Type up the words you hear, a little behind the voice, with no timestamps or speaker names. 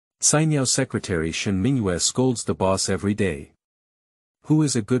Cainiao Secretary Shen Mingyue scolds the boss every day. Who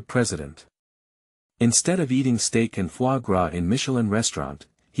is a good president? Instead of eating steak and foie gras in Michelin Restaurant,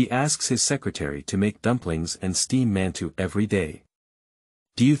 he asks his secretary to make dumplings and steam Mantou every day.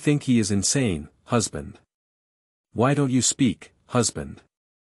 Do you think he is insane, husband? Why don't you speak, husband?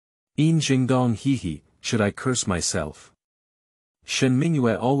 Yin Zhengdong hehe, should I curse myself? Shen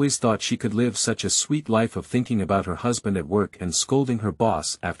Mingyue always thought she could live such a sweet life of thinking about her husband at work and scolding her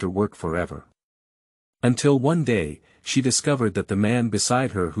boss after work forever. Until one day, she discovered that the man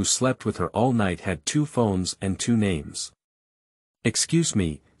beside her who slept with her all night had 2 phones and 2 names. Excuse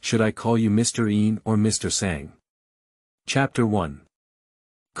me, should I call you Mr. Yin or Mr. Sang? Chapter 1.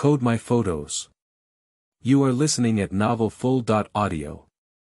 Code my photos. You are listening at Novel Full.audio.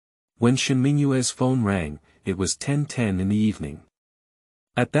 When Shen Mingyue's phone rang, it was 10:10 in the evening.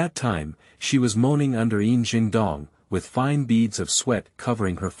 At that time, she was moaning under Yin Zhengdong, with fine beads of sweat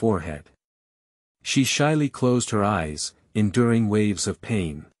covering her forehead. She shyly closed her eyes, enduring waves of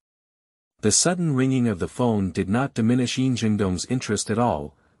pain. The sudden ringing of the phone did not diminish Yin Zhengdong's interest at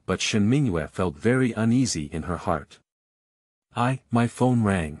all, but Shen Mingyue felt very uneasy in her heart. My phone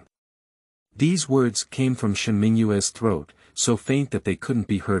rang. These words came from Shen Mingyue's throat, so faint that they couldn't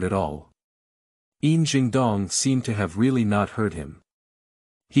be heard at all. Yin Zhengdong seemed to have really not heard him.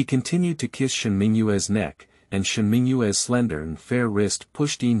 He continued to kiss Shen Mingyue's neck, and Shen Mingyue's slender and fair wrist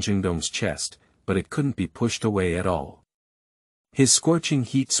pushed Yin Zhengdong's chest, but it couldn't be pushed away at all. His scorching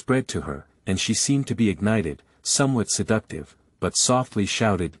heat spread to her, and she seemed to be ignited, somewhat seductive, but softly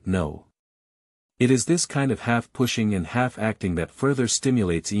shouted, "No." It is this kind of half-pushing and half-acting that further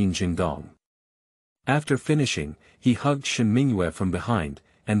stimulates Yin Zhengdong. After finishing, he hugged Shen Mingyue from behind,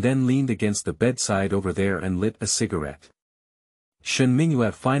 and then leaned against the bedside over there and lit a cigarette. Shen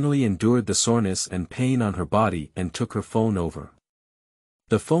Mingyue finally endured the soreness and pain on her body and took her phone over.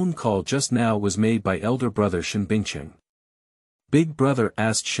 The phone call just now was made by elder brother Shen Bingcheng. Big brother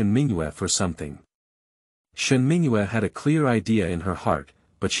asked Shen Mingyue for something. Shen Mingyue had a clear idea in her heart,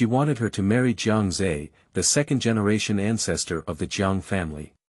 but she wanted her to marry Jiang Zhe, the second-generation ancestor of the Jiang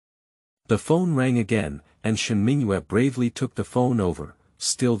family. The phone rang again, and Shen Mingyue bravely took the phone over,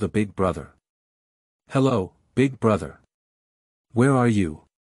 still the big brother. "Hello, big brother. Where are you?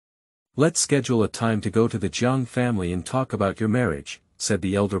 Let's schedule a time to go to the Jiang family and talk about your marriage," said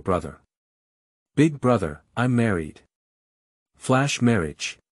the elder brother. "Big brother, I'm married." Flash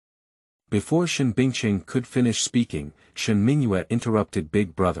marriage. Before Shen Bingcheng could finish speaking, Shen Mingyue interrupted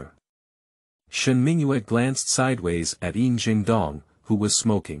big brother. Shen Mingyue glanced sideways at Yin Zhengdong, who was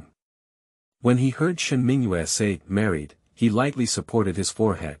smoking. When he heard Shen Mingyue say, "married," he lightly supported his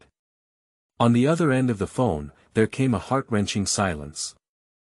forehead. On the other end of the phone, there came a heart-wrenching silence.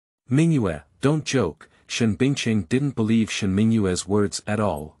 "Mingyue, don't joke," Shen Bingcheng didn't believe Shen Mingyue's words at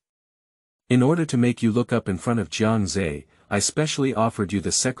all. "In order to make you look up in front of Jiang Zhe, I specially offered you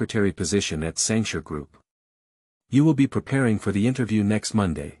the secretary position at Sangshi Group. You will be preparing for the interview next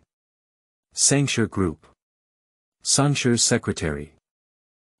Monday." Sangshi Group. Sangshi's secretary.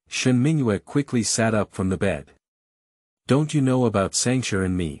 Shen Mingyue quickly sat up from the bed. "Don't you know about Sangshi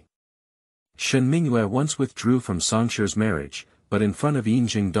and me?" Shen Mingyue once withdrew from Sangshi's marriage, but in front of Yin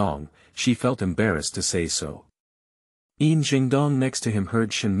Zhengdong, she felt embarrassed to say so. Yin Zhengdong next to him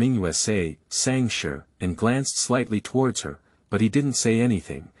heard Shen Mingyue say, "Sangshi," and glanced slightly towards her, but he didn't say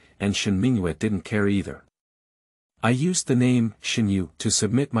anything, and Shen Mingyue didn't care either. "I used the name, Shenyu, to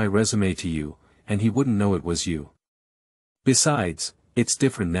submit my resume to you, and he wouldn't know it was you. Besides, it's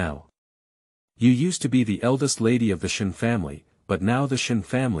different now. You used to be the eldest lady of the Shen family, but now the Shen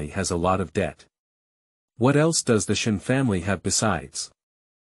family has a lot of debt. What else does the Shen family have besides?"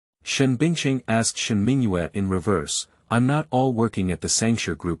 Shen Bingcheng asked Shen Mingyue in reverse, "I'm not all working at the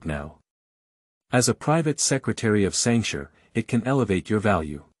Sangshi Group now. As a private secretary of Sangshi, it can elevate your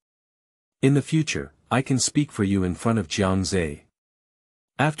value. In the future, I can speak for you in front of Jiang Zhe."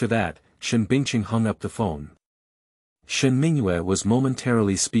 After that, Shen Bingcheng hung up the phone. Shen Mingyue was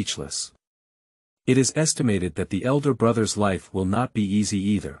momentarily speechless. It is estimated that the elder brother's life will not be easy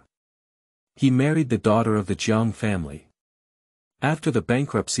either. He married the daughter of the Jiang family. After the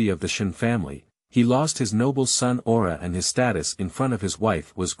bankruptcy of the Shen family, he lost his noble son aura, and his status in front of his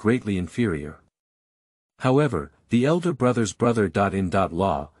wife was greatly inferior. However, the elder brother's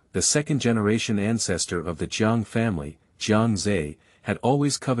brother-in-law, the second-generation ancestor of the Jiang family, Jiang Zhe, had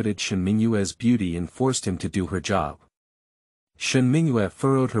always coveted Shen Mingyue's beauty and forced him to do her job. Shen Mingyue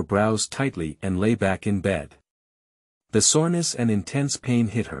furrowed her brows tightly and lay back in bed. The soreness and intense pain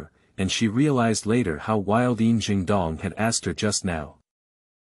hit her, and she realized later how wild Yin Zhengdong had asked her just now.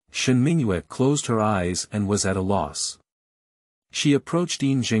 Shen Mingyue closed her eyes and was at a loss. She approached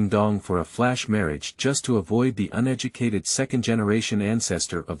Yin Zhengdong for a flash marriage just to avoid the uneducated second-generation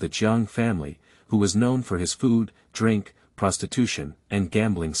ancestor of the Jiang family, who was known for his food, drink, prostitution, and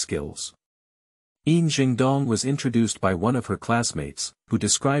gambling skills. Yin Zhengdong was introduced by one of her classmates, who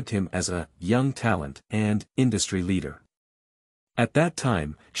described him as a young talent and industry leader. At that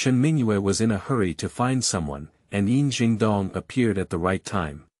time, Shen Mingyue was in a hurry to find someone, and Yin Zhengdong appeared at the right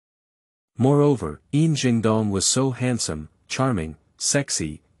time. Moreover, Yin Zhengdong was so handsome, charming,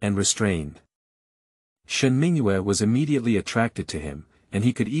 sexy, and restrained. Shen Mingyue was immediately attracted to him, and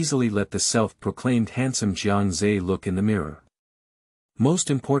he could easily let the self-proclaimed handsome Jiang Zhe look in the mirror.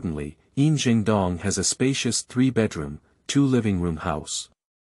 Most importantly, Yin Zhengdong has a spacious 3-bedroom, 2-living-room house.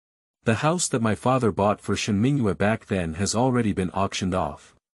 The house that my father bought for Shen Mingyue back then has already been auctioned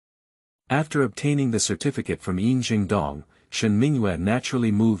off. After obtaining the certificate from Yin Zhengdong, Shen Mingyue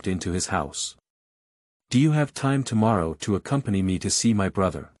naturally moved into his house. Do you have time tomorrow to accompany me to see my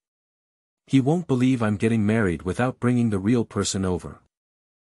brother? He won't believe I'm getting married without bringing the real person over.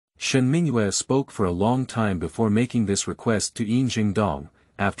 Shen Mingyue spoke for a long time before making this request to Yin Zhengdong.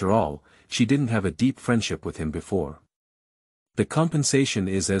 After all, she didn't have a deep friendship with him before. The compensation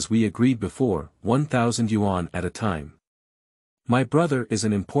is as we agreed before, 1,000 yuan at a time. My brother is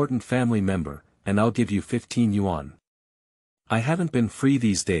an important family member, and I'll give you 15 yuan. I haven't been free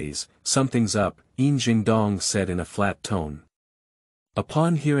these days, something's up, Yin Zhengdong said in a flat tone.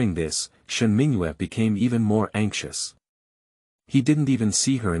 Upon hearing this, Shen Mingyue became even more anxious. He didn't even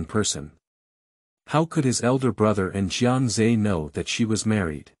see her in person. How could his elder brother and Jiang Zhe know that she was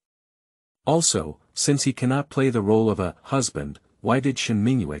married? Also, since he cannot play the role of a husband, why did Shen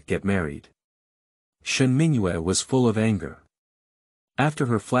Mingyue get married? Shen Mingyue was full of anger. After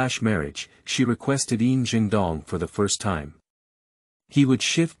her flash marriage, she requested Yin Zhengdong for the first time. He would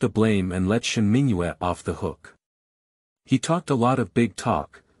shift the blame and let Shen Mingyue off the hook. He talked a lot of big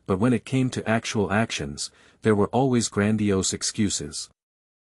talk, but when it came to actual actions, there were always grandiose excuses.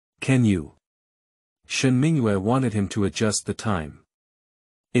 Can you? Shen Mingyue wanted him to adjust the time.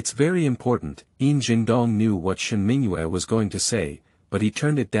 It's very important. Yin Zhengdong knew what Shen Mingyue was going to say, but he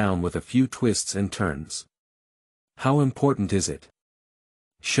turned it down with a few twists and turns. How important is it?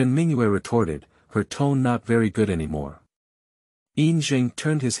 Shen Mingyue retorted, her tone not very good anymore. Yin Zheng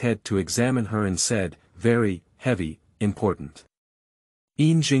turned his head to examine her and said, very, heavy, important.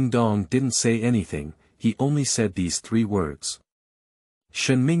 Yin Zhengdong didn't say anything, he only said these 3 words.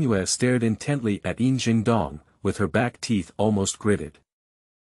 Shen Mingyue stared intently at Yin Zhengdong, with her back teeth almost gritted.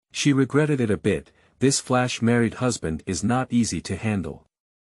 She regretted it a bit. This flash-married husband is not easy to handle.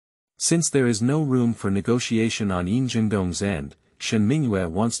 Since there is no room for negotiation on Yin Zhengdong's end, Shen Mingyue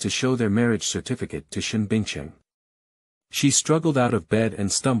wants to show their marriage certificate to Shen Bingcheng. She struggled out of bed and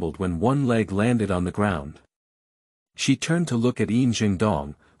stumbled when one leg landed on the ground. She turned to look at Yin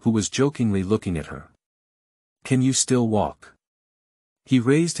Zhengdong, who was jokingly looking at her. Can you still walk? He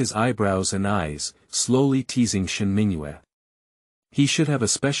raised his eyebrows and eyes, slowly teasing Shen Mingyue. He should have a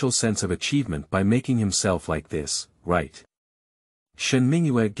special sense of achievement by making himself like this, right? Shen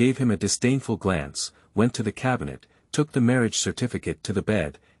Mingyue gave him a disdainful glance, went to the cabinet, took the marriage certificate to the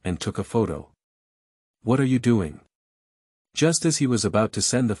bed, and took a photo. What are you doing? Just as he was about to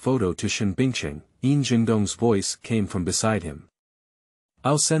send the photo to Shen Bingcheng, Yin Zhengdong's voice came from beside him.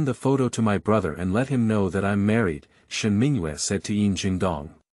 I'll send the photo to my brother and let him know that I'm married, Shen Mingyue said to Yin Zhengdong.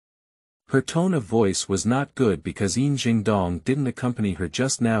 Her tone of voice was not good because Yin Zhengdong didn't accompany her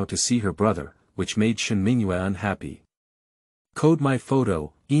just now to see her brother, which made Shen Mingyue unhappy. Code my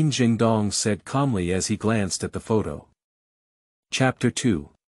photo, Yin Zhengdong said calmly as he glanced at the photo. Chapter 2.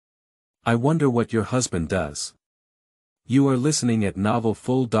 I wonder what your husband does. You are listening at Novel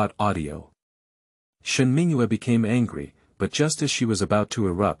Full.audio. Shen Mingyue became angry, but just as she was about to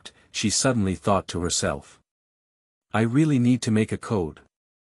erupt, she suddenly thought to herself. I really need to make a code.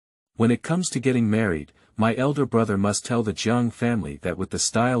 When it comes to getting married, my elder brother must tell the Jiang family that with the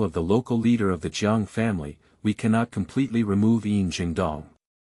style of the local leader of the Jiang family, we cannot completely remove Yin Zhengdong.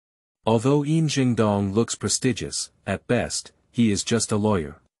 Although Yin Zhengdong looks prestigious, at best, he is just a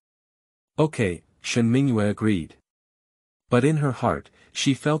lawyer. Okay, Shen Mingyue agreed. But in her heart,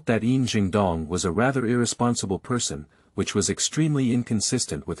 she felt that Yin Zhengdong was a rather irresponsible person, which was extremely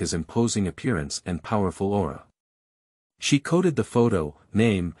inconsistent with his imposing appearance and powerful aura. She coded the photo,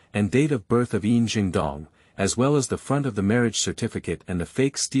 name, and date of birth of Yin Zhengdong, as well as the front of the marriage certificate and the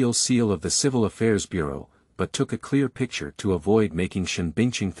fake steel seal of the Civil Affairs Bureau, but took a clear picture to avoid making Shen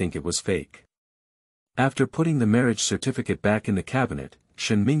Bingcheng think it was fake. After putting the marriage certificate back in the cabinet,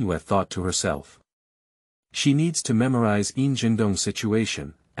 Shen Mingyue thought to herself. She needs to memorize Yin Zhengdong's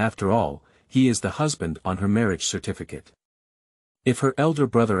situation, after all, he is the husband on her marriage certificate. If her elder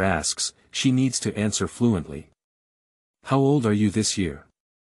brother asks, she needs to answer fluently. How old are you this year?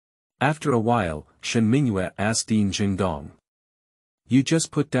 After a while, Shen Mingyue asked Yin Zhengdong. You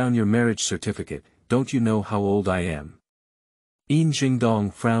just put down your marriage certificate, don't you know how old I am? Yin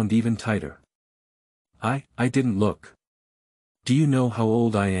Zhengdong frowned even tighter. I didn't look. Do you know how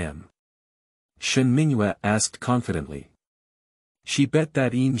old I am? Shen Mingyue asked confidently. She bet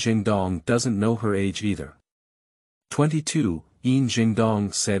that Yin Zhengdong doesn't know her age either. 22, Yin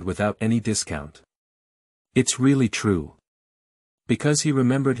Zhengdong said without any discount. It's really true. Because he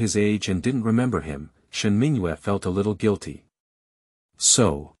remembered his age and didn't remember him, Shen Mingyue felt a little guilty.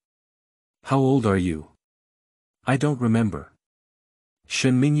 So. How old are you? I don't remember.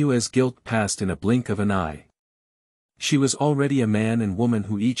 Shen Mingyue's guilt passed in a blink of an eye. She was already a man and woman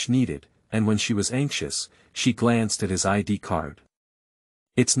who each needed, and when she was anxious, she glanced at his ID card.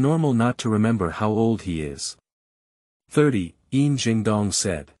 It's normal not to remember how old he is. 30, Yin Zhengdong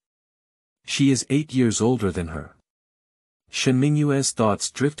said. She is 8 years older than her. Shen Mingyue's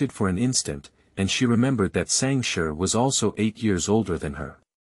thoughts drifted for an instant, and she remembered that Sangshi was also 8 years older than her.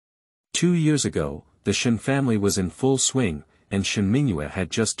 2 years ago, the Shen family was in full swing, and Shen Mingyue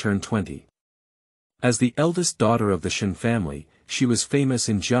had just turned 20. As the eldest daughter of the Shen family, she was famous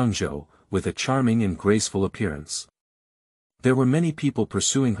in Jiangzhou, with a charming and graceful appearance. There were many people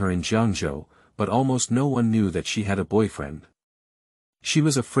pursuing her in Jiangzhou, but almost no one knew that she had a boyfriend. She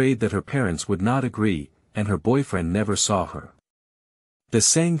was afraid that her parents would not agree, and her boyfriend never saw her. The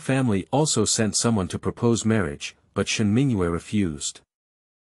Sang family also sent someone to propose marriage, but Shen Mingyue refused.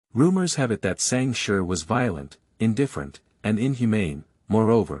 Rumors have it that Sangshi was violent, indifferent, and inhumane.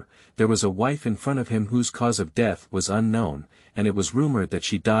 Moreover, there was a wife in front of him whose cause of death was unknown, and it was rumored that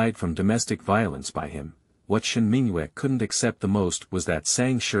she died from domestic violence by him. What Shen Mingyue couldn't accept the most was that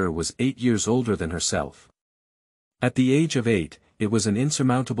Sangshi was 8 years older than herself. At the age of 8, it was an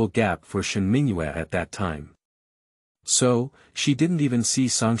insurmountable gap for Shen Mingyue at that time. So, she didn't even see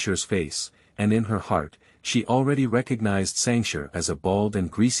Sangshi's face, and in her heart, she already recognized Sangshi as a bald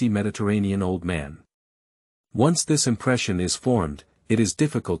and greasy Mediterranean old man. Once this impression is formed, it is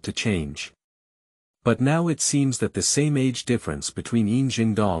difficult to change. But now it seems that the same age difference between Yin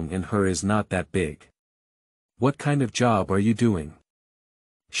Zhengdong and her is not that big. What kind of job are you doing?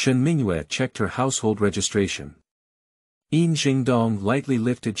 Shen Mingyue checked her household registration. Yin Zhengdong lightly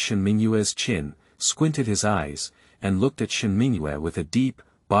lifted Shen Mingyue's chin, squinted his eyes, and looked at Shen Mingyue with a deep,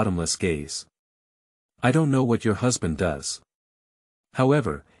 bottomless gaze. I don't know what your husband does.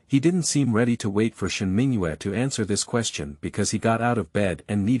 However, he didn't seem ready to wait for Shen Mingyue to answer this question because he got out of bed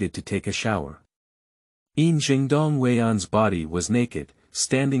and needed to take a shower. Yin Zhengdong Weian's body was naked,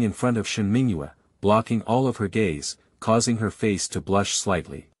 standing in front of Shen Mingyue, blocking all of her gaze, causing her face to blush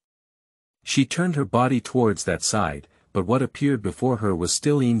slightly. She turned her body towards that side, but what appeared before her was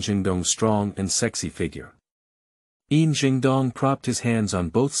still Yin Zhengdong's strong and sexy figure. Yin Zhengdong propped his hands on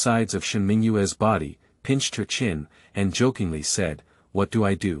both sides of Shen Mingyue's body, pinched her chin, and jokingly said, What do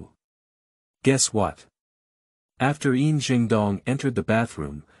I do? Guess what? After Yin Zhengdong entered the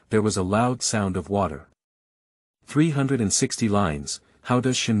bathroom, there was a loud sound of water. 360 lines, how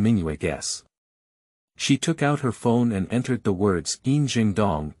does Shen Mingyue guess? She took out her phone and entered the words Yin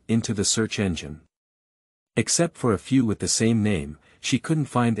Zhengdong into the search engine. Except for a few with the same name, she couldn't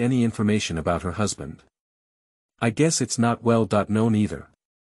find any information about her husband. I guess it's not well known either.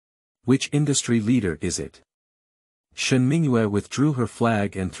 Which industry leader is it? Shen Mingyue withdrew her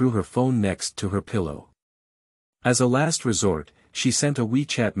flag and threw her phone next to her pillow. As a last resort, she sent a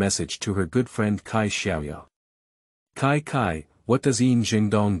WeChat message to her good friend Kai Xiaoya. Kai, what does Yin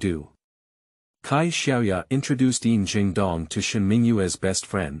Zhengdong do? Kai Xiaoya introduced Yin Zhengdong to Shen Mingyue's best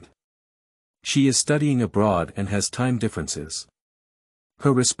friend. She is studying abroad and has time differences.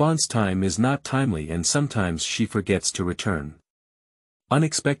 Her response time is not timely and sometimes she forgets to return.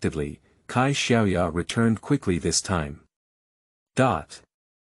 Unexpectedly, Kai Xiaoya returned quickly this time.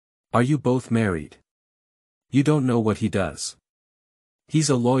 Are you both married? You don't know what he does.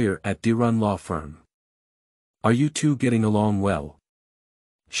 He's a lawyer at Dirun law firm. Are you two getting along well?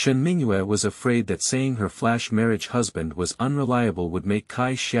 Shen Mingyue was afraid that saying her flash marriage husband was unreliable would make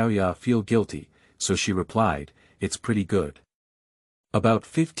Kai Xiaoya feel guilty, so she replied, It's pretty good. About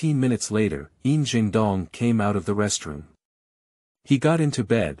 15 minutes later, Yin Zhengdong came out of the restroom. He got into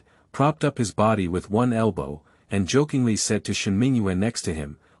bed, propped up his body with one elbow, and jokingly said to Shen Mingyue next to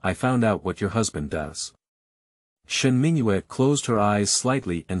him, I found out what your husband does. Shen Mingyue closed her eyes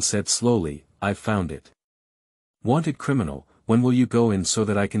slightly and said slowly, I've found it. Wanted criminal, when will you go in so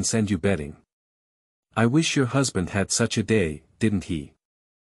that I can send you bedding? I wish your husband had such a day, didn't he?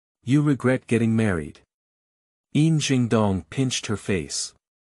 You regret getting married. Yin Zhengdong pinched her face.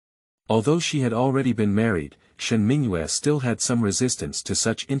 Although she had already been married, Shen Mingyue still had some resistance to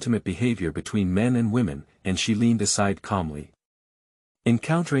such intimate behavior between men and women, and she leaned aside calmly.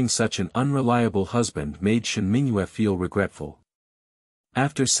 Encountering such an unreliable husband made Shen Mingyue feel regretful.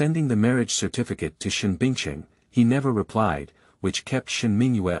 After sending the marriage certificate to Shen Bingcheng, he never replied, which kept Shen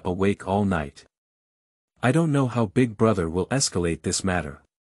Mingyue awake all night. I don't know how Big Brother will escalate this matter.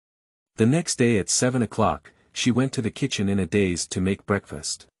 The next day at 7 o'clock, she went to the kitchen in a daze to make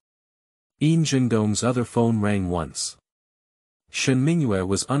breakfast. Yin Zhengdong's other phone rang once. Shen Mingyue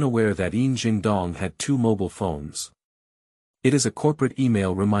was unaware that Yin Zhengdong had 2 mobile phones. It is a corporate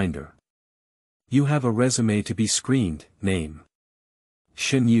email reminder. You have a resume to be screened, name.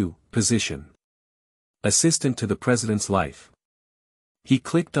 Shen Yu, position. Assistant to the President's life. He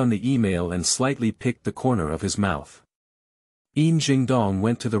clicked on the email and slightly picked the corner of his mouth. Yin Zhengdong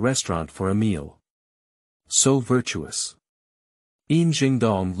went to the restaurant for a meal. So virtuous. Yin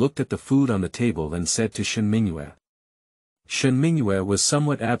Zhengdong looked at the food on the table and said to Shen Mingyue. Shen Mingyue was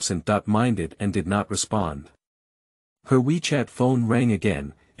somewhat absent-minded and did not respond. Her WeChat phone rang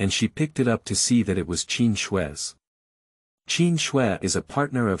again, and she picked it up to see that it was Qin Shue's. Qin Shue is a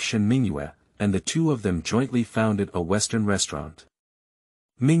partner of Shen Mingyue, and the two of them jointly founded a Western restaurant.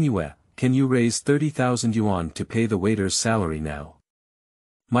 Mingyue, can you raise 30,000 yuan to pay the waiter's salary now?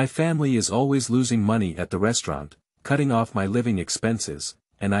 My family is always losing money at the restaurant, cutting off my living expenses,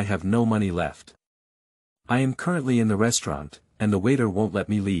 and I have no money left. I am currently in the restaurant, and the waiter won't let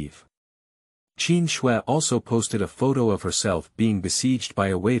me leave. Qin Shue also posted a photo of herself being besieged by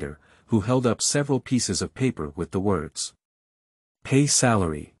a waiter, who held up several pieces of paper with the words, "Pay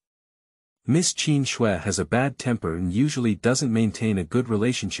salary." Miss Qin Shue has a bad temper and usually doesn't maintain a good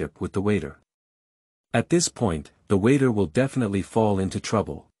relationship with the waiter. At this point, the waiter will definitely fall into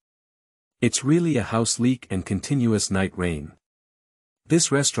trouble. It's really a house leak and continuous night rain.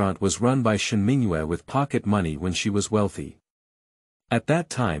 This restaurant was run by Shen Mingyue with pocket money when she was wealthy. At that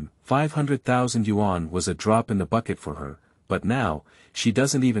time, 500,000 yuan was a drop in the bucket for her, but now, she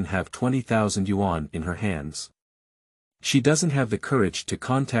doesn't even have 20,000 yuan in her hands. She doesn't have the courage to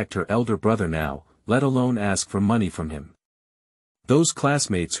contact her elder brother now, let alone ask for money from him. Those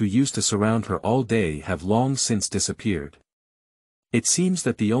classmates who used to surround her all day have long since disappeared. It seems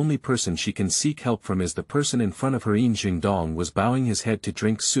that the only person she can seek help from is the person in front of her. Yin Zhengdong was bowing his head to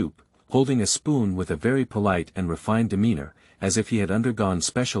drink soup, holding a spoon with a very polite and refined demeanor, as if he had undergone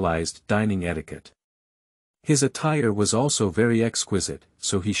specialized dining etiquette. His attire was also very exquisite,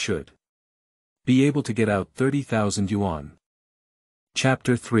 so he should be able to get out 30,000 yuan.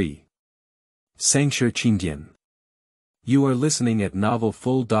 Chapter 3. Sangshi Qindian. You are listening at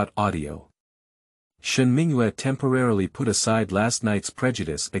novelfull.audio. Shen Mingyue temporarily put aside last night's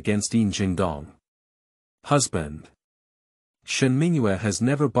prejudice against Yin Zhengdong. Husband. Shen Mingyue has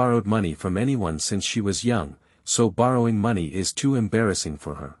never borrowed money from anyone since she was young, so borrowing money is too embarrassing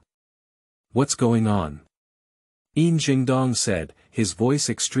for her. What's going on? Yin Zhengdong said, his voice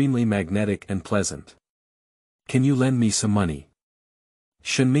extremely magnetic and pleasant. Can you lend me some money?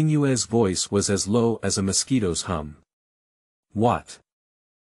 Shen Mingyue's voice was as low as a mosquito's hum. What?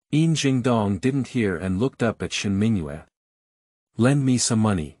 Yin Zhengdong didn't hear and looked up at Shen Mingyue. Lend me some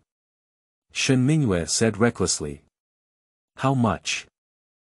money. Shen Mingyue said recklessly. How much?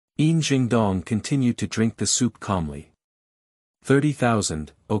 Yin Zhengdong continued to drink the soup calmly.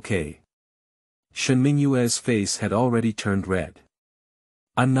 30,000, okay. Shen Mingyue's face had already turned red.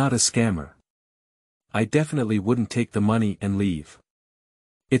 I'm not a scammer. I definitely wouldn't take the money and leave.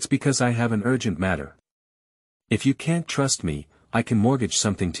 It's because I have an urgent matter. If you can't trust me, I can mortgage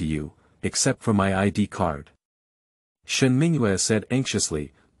something to you, except for my ID card. Shen Mingyue said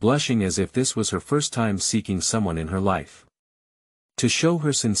anxiously, blushing as if this was her first time seeking someone in her life. To show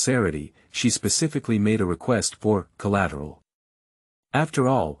her sincerity, she specifically made a request for collateral. After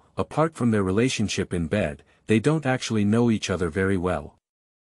all, apart from their relationship in bed, they don't actually know each other very well.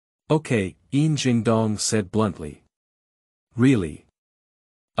 Okay, Yin Zhengdong said bluntly. Really?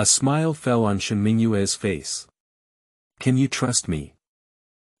 A smile fell on Shen Mingyue's face. Can you trust me?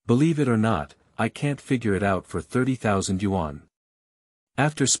 Believe it or not, I can't figure it out for 30,000 yuan.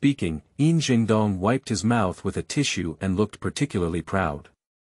 After speaking, Yin Zhengdong wiped his mouth with a tissue and looked particularly proud.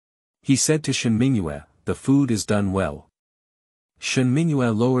 He said to Shen Mingyue, the food is done well. Shen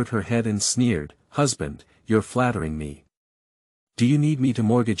Mingyue lowered her head and sneered, husband, you're flattering me. Do you need me to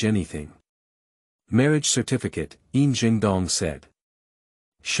mortgage anything? Marriage certificate, Yin Zhengdong said.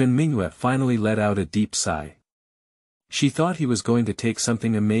 Shen Mingyue finally let out a deep sigh. She thought he was going to take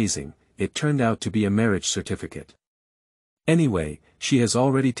something amazing, it turned out to be a marriage certificate. Anyway, she has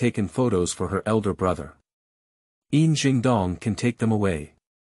already taken photos for her elder brother. Yin Zhengdong can take them away.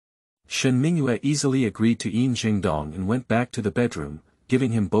 Shen Mingyue easily agreed to Yin Zhengdong and went back to the bedroom,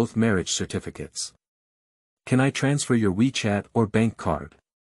 giving him both marriage certificates. Can I transfer your WeChat or bank card?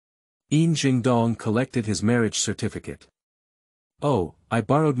 Yin Zhengdong collected his marriage certificate. Oh, I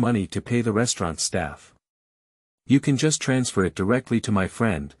borrowed money to pay the restaurant staff. You can just transfer it directly to my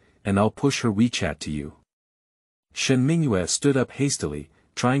friend, and I'll push her WeChat to you. Shen Mingyue stood up hastily,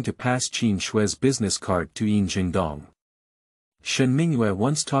 trying to pass Qin Shui's business card to Yin Zhengdong. Shen Mingyue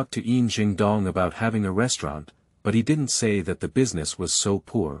once talked to Yin Zhengdong about having a restaurant, but he didn't say that the business was so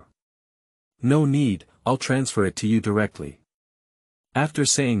poor. No need, I'll transfer it to you directly. After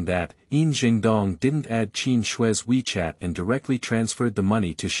saying that, Yin Zhengdong didn't add Qin Shui's WeChat and directly transferred the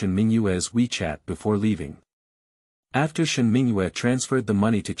money to Shen Mingyue's WeChat before leaving. After Shen Mingyue transferred the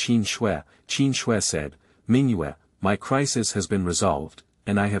money to Qin Shui said, Mingyue, my crisis has been resolved,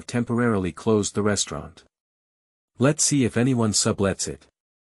 and I have temporarily closed the restaurant. Let's see if anyone sublets it.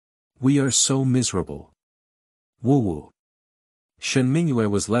 We are so miserable. Woo-woo. Shen Mingyue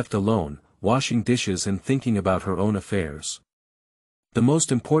was left alone, washing dishes and thinking about her own affairs. The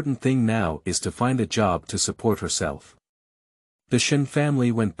most important thing now is to find a job to support herself. The Shen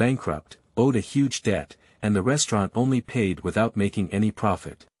family went bankrupt, owed a huge debt, and the restaurant only paid without making any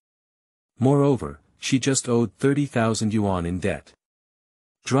profit. Moreover, she just owed 30,000 yuan in debt.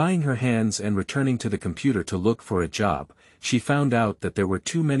 Drying her hands and returning to the computer to look for a job, she found out that there were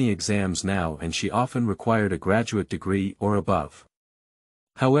too many exams now and she often required a graduate degree or above.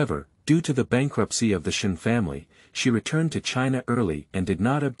 However, due to the bankruptcy of the Shen family, she returned to China early and did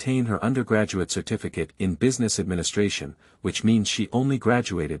not obtain her undergraduate certificate in business administration, which means she only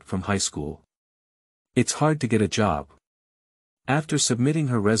graduated from high school. It's hard to get a job. After submitting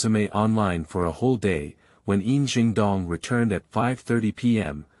her resume online for a whole day, when Yin Zhengdong returned at 5:30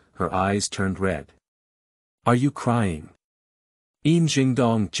 p.m., her eyes turned red. Are you crying? Yin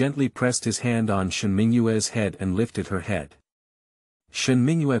Zhengdong gently pressed his hand on Shen Mingyue's head and lifted her head. Shen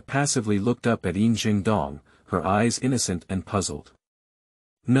Mingyue passively looked up at Yin Zhengdong, her eyes innocent and puzzled.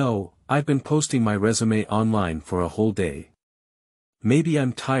 No, I've been posting my resume online for a whole day. Maybe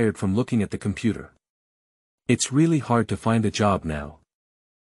I'm tired from looking at the computer. It's really hard to find a job now.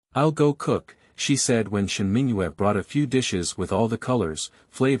 I'll go cook, she said when Shen Mingyue brought a few dishes with all the colors,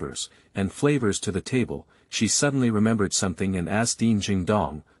 flavors to the table. She suddenly remembered something and asked Yin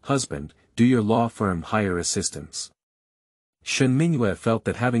Zhengdong, husband, do your law firm hire assistants? Shen Mingyue felt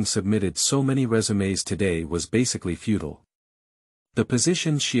that having submitted so many resumes today was basically futile. The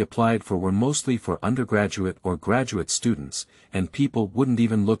positions she applied for were mostly for undergraduate or graduate students, and people wouldn't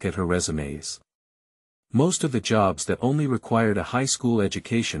even look at her resumes. Most of the jobs that only required a high school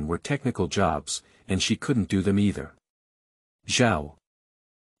education were technical jobs, and she couldn't do them either. Zhao.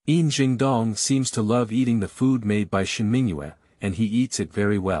 Yin Zhengdong seems to love eating the food made by Shen Mingyue, and he eats it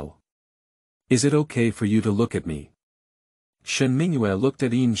very well. Is it okay for you to look at me? Shen Mingyue looked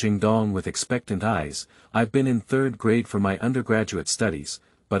at Yin Zhengdong with expectant eyes. I've been in 3rd grade for my undergraduate studies,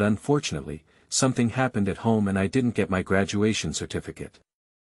 but unfortunately, something happened at home and I didn't get my graduation certificate.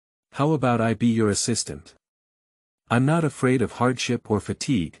 How about I be your assistant? I'm not afraid of hardship or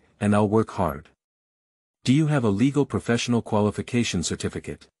fatigue, and I'll work hard. Do you have a legal professional qualification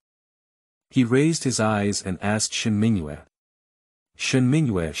certificate? He raised his eyes and asked Shen Mingyue. Shen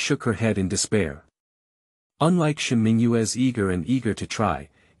Mingyue shook her head in despair. Unlike Shen Mingyue's eager to try,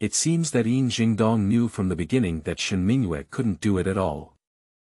 it seems that Yin Zhengdong knew from the beginning that Shen Mingyue couldn't do it at all.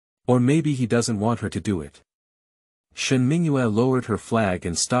 Or maybe he doesn't want her to do it. Shen Mingyue lowered her flag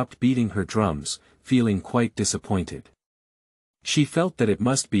and stopped beating her drums, feeling quite disappointed. She felt that it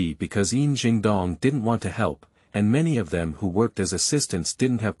must be because Yin Zhengdong didn't want to help, and many of them who worked as assistants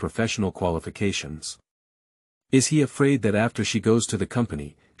didn't have professional qualifications. Is he afraid that after she goes to the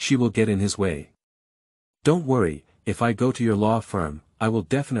company, she will get in his way? Don't worry, if I go to your law firm, I will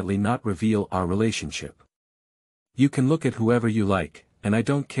definitely not reveal our relationship. You can look at whoever you like, and I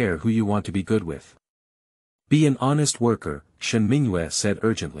don't care who you want to be good with. Be an honest worker, Shen Mingyue said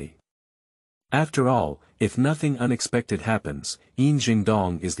urgently. After all, if nothing unexpected happens, Yin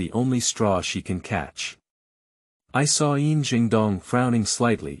Zhengdong is the only straw she can catch. I saw Yin Zhengdong frowning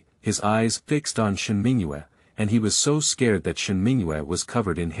slightly, his eyes fixed on Shen Mingyue, and he was so scared that Shen Mingyue was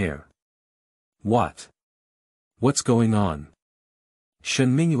covered in hair. What? What's going on?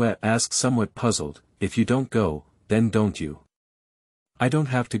 Shen Mingyue asked somewhat puzzled. If you don't go, then don't you? I don't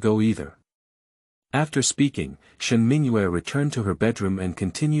have to go either. After speaking, Shen Mingyue returned to her bedroom and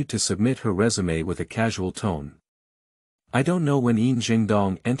continued to submit her resume with a casual tone. I don't know when Yin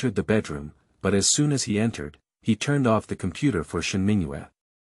Zhengdong entered the bedroom, but as soon as he entered, he turned off the computer for Shen Mingyue.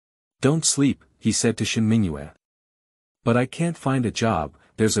 Don't sleep, he said to Shen Mingyue. But I can't find a job,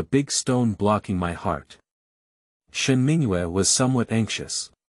 there's a big stone blocking my heart. Shen Mingyue was somewhat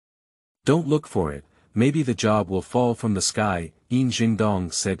anxious. Don't look for it, maybe the job will fall from the sky, Yin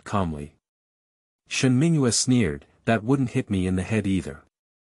Zhengdong said calmly. Shen Mingyue sneered, that wouldn't hit me in the head either.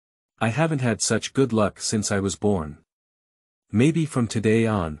 I haven't had such good luck since I was born. Maybe from today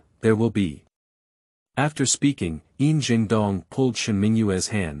on, there will be. After speaking, Yin Zhengdong pulled Shen Mingyue's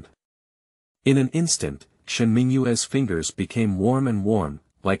hand. In an instant, Shen Mingyue's fingers became warm and warm,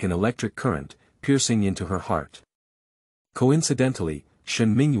 like an electric current, piercing into her heart. Coincidentally,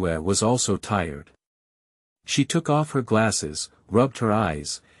 Shen Mingyue was also tired. She took off her glasses, rubbed her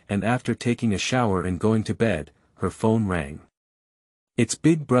eyes, and after taking a shower and going to bed, her phone rang. It's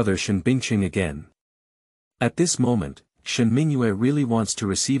big brother Shen Bingqing again. At this moment, Shen Mingyue really wants to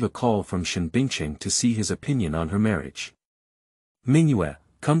receive a call from Shen Bingqing to see his opinion on her marriage. Mingyue,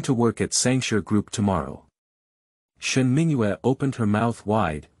 come to work at Sangshi Group tomorrow. Shen Mingyue opened her mouth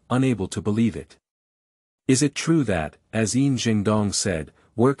wide, unable to believe it. Is it true that, as Yin Zhengdong said,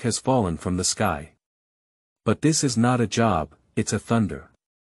 work has fallen from the sky? But this is not a job, it's a thunder.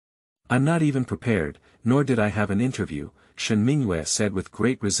 I'm not even prepared, nor did I have an interview, Shen Mingyue said with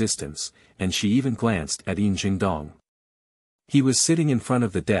great resistance, and she even glanced at Yin Zhengdong. He was sitting in front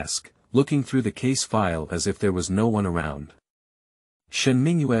of the desk, looking through the case file as if there was no one around. Shen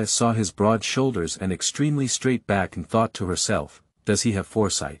Mingyue saw his broad shoulders and extremely straight back and thought to herself, does he have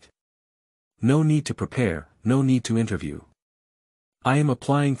foresight? No need to prepare, no need to interview. I am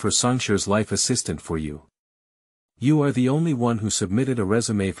applying for Sangshi's life assistant for you. You are the only one who submitted a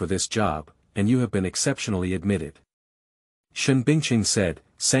resume for this job, and you have been exceptionally admitted. Shen Bingqing said,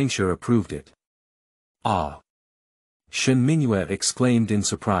 Sangshi approved it. Ah! Shen Mingyue exclaimed in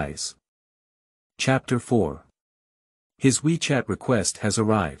surprise. Chapter 4. His WeChat request has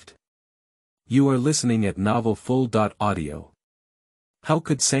arrived. You are listening at novelfull.audio. How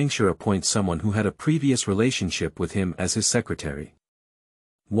could Sangshi appoint someone who had a previous relationship with him as his secretary?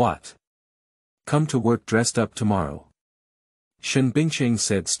 What? Come to work dressed up tomorrow. Shen Bingqing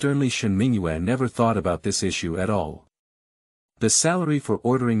said sternly. Shen Mingyue never thought about this issue at all. The salary for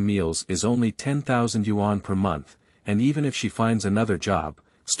ordering meals is only 10,000 yuan per month, and even if she finds another job,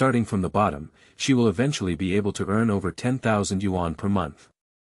 starting from the bottom, she will eventually be able to earn over 10,000 yuan per month.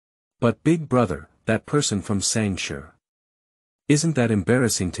 But big brother, that person from Sangshi. Isn't that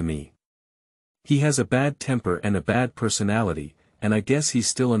embarrassing to me? He has a bad temper and a bad personality, and I guess he's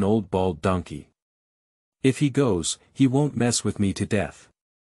still an old bald donkey. If he goes, he won't mess with me to death.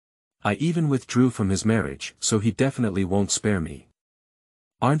 I even withdrew from his marriage, so he definitely won't spare me.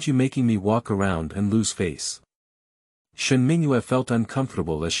 Aren't you making me walk around and lose face? Shen Mingyue felt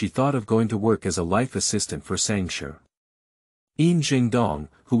uncomfortable as she thought of going to work as a life assistant for Sangshi. Yin Zhengdong,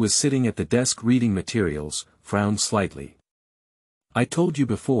 who was sitting at the desk reading materials, frowned slightly. I told you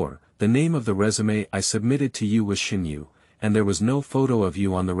before, the name of the resume I submitted to you was Xinyu, and there was no photo of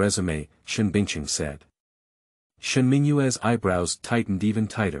you on the resume, Shen Bingqing said. Shen Mingyue's eyebrows tightened even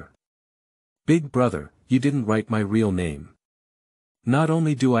tighter. Big brother, you didn't write my real name. Not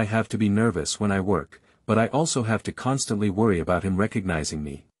only do I have to be nervous when I work, but I also have to constantly worry about him recognizing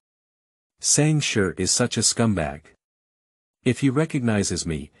me. Sangshi is such a scumbag. If he recognizes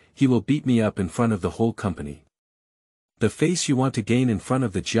me, he will beat me up in front of the whole company. The face you want to gain in front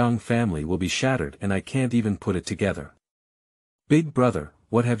of the Jiang family will be shattered and I can't even put it together. Big brother,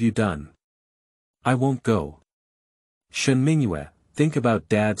 what have you done? I won't go. Shen Mingyue, think about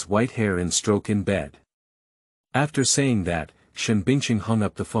dad's white hair and stroke in bed. After saying that, Shen Bingqing hung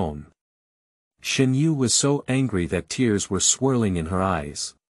up the phone. Shen Yu was so angry that tears were swirling in her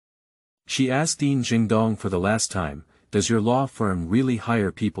eyes. She asked Yin Zhengdong for the last time, does your law firm really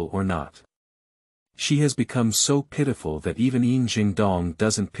hire people or not? She has become so pitiful that even Yin Zhengdong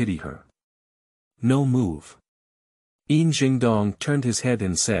doesn't pity her. No move. Yin Zhengdong turned his head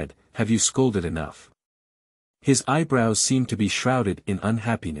and said, have you scolded enough? His eyebrows seemed to be shrouded in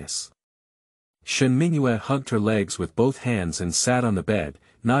unhappiness. Shen Mingyue hugged her legs with both hands and sat on the bed,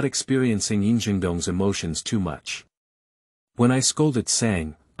 not experiencing Yin Zhengdong's emotions too much. When I scolded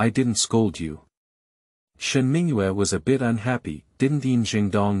Sang, I didn't scold you. Shen Mingyue was a bit unhappy, didn't Yin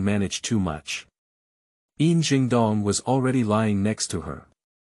Zhengdong manage too much? Yin Zhengdong was already lying next to her.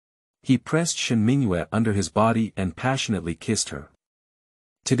 He pressed Shen Mingyue under his body and passionately kissed her.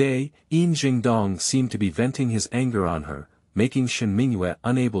 Today, Yin Zhengdong seemed to be venting his anger on her, making Shen Mingyue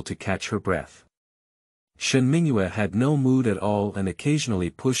unable to catch her breath. Shen Mingyue had no mood at all and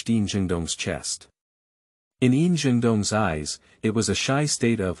occasionally pushed Yin Zhengdong's chest. In Yin Zhengdong's eyes, it was a shy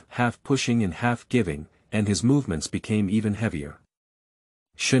state of half pushing and half giving, and his movements became even heavier.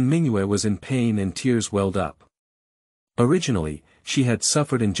 Shen Mingyue was in pain and tears welled up. Originally, she had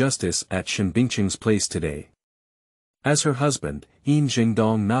suffered injustice at Shen Bingqing's place today. As her husband, Yin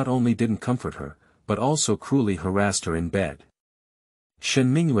Zhengdong not only didn't comfort her, but also cruelly harassed her in bed.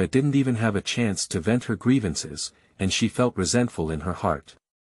 Shen Mingyue didn't even have a chance to vent her grievances, and she felt resentful in her heart.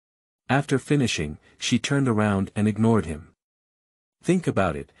 After finishing, she turned around and ignored him. Think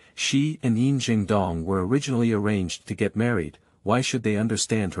about it, she and Yin Zhengdong were originally arranged to get married, why should they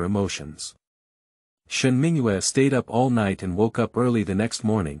understand her emotions? Shen Mingyue stayed up all night and woke up early the next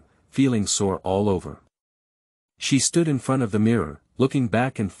morning, feeling sore all over. She stood in front of the mirror, looking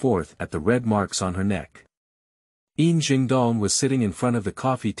back and forth at the red marks on her neck. Yin Zhengdong was sitting in front of the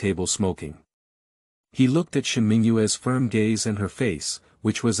coffee table smoking. He looked at Shen Mingyue's firm gaze and her face,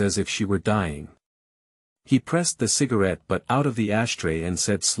 which was as if she were dying. He pressed the cigarette butt out of the ashtray and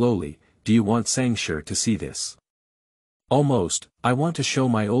said slowly, "Do you want Sangshi to see this?" "Almost, I want to show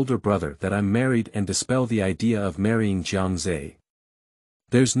my older brother that I'm married and dispel the idea of marrying Jiangze.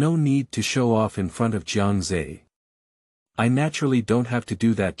 There's no need to show off in front of Jiangze. I naturally don't have to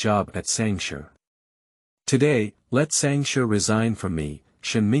do that job at Sangshi. Today, let Sangshi resign from me,"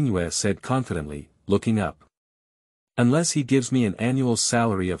 Shen Mingyue said confidently, looking up. "Unless he gives me an annual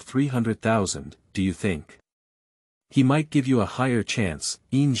salary of 300,000, do you think? He might give you a higher chance,"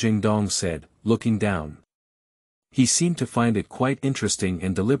 Yin Zhengdong said, looking down. He seemed to find it quite interesting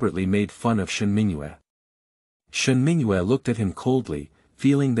and deliberately made fun of Shen Mingyue. Shen Mingyue looked at him coldly,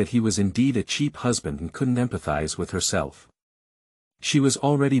 feeling that he was indeed a cheap husband and couldn't empathize with herself. She was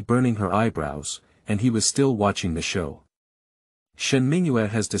already burning her eyebrows, and he was still watching the show. Shen Mingyue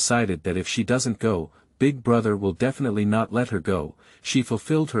has decided that if she doesn't go, Big Brother will definitely not let her go. She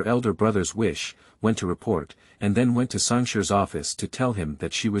fulfilled her elder brother's wish, went to report, and then went to Sangshi's office to tell him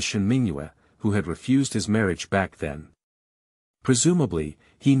that she was Shen Mingyue, who had refused his marriage back then. Presumably,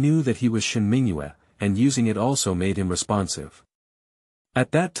 he knew that he was Shen Mingyue, and using it also made him responsive.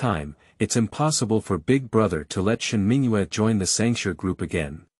 At that time, it's impossible for Big Brother to let Shen Mingyue join the Sangshi group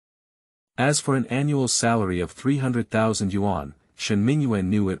again. As for an annual salary of 300,000 yuan, Shen Mingyue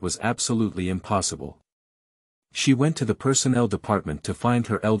knew it was absolutely impossible. She went to the personnel department to find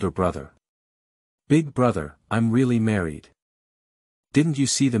her elder brother. "Big Brother, I'm really married. Didn't you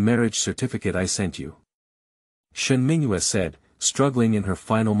see the marriage certificate I sent you?" Shen Mingyue said, struggling in her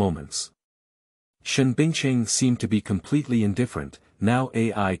final moments. Shen Bingqing seemed to be completely indifferent. Now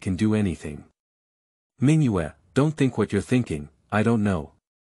AI can do anything. "Mingyue, don't think what you're thinking, I don't know."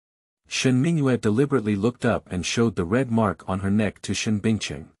 Shen Mingyue deliberately looked up and showed the red mark on her neck to Shen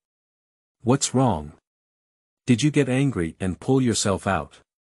Bingqing. "What's wrong? Did you get angry and pull yourself out?"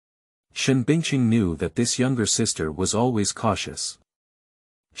 Shen Bingqing knew that this younger sister was always cautious.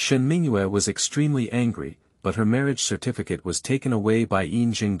 Shen Mingyue was extremely angry, but her marriage certificate was taken away by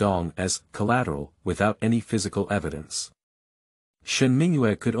Yin Zhengdong as collateral without any physical evidence. Shen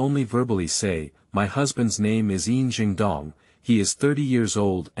Mingyue could only verbally say, "My husband's name is Yin Zhengdong, he is 30 years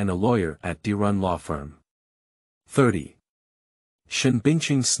old and a lawyer at Dirun law firm." 30. Shen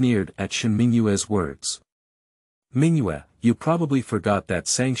Bingqing sneered at Shen Mingyue's words. "Mingyue, you probably forgot that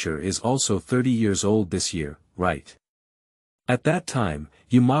Sangshi is also 30 years old this year, right? At that time,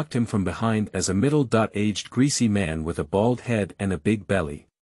 you mocked him from behind as a middle-aged greasy man with a bald head and a big belly.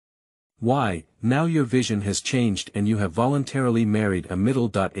 Why, now your vision has changed and you have voluntarily married a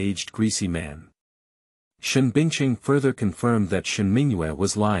middle-aged greasy man." Shen Bingqing further confirmed that Shen Mingyue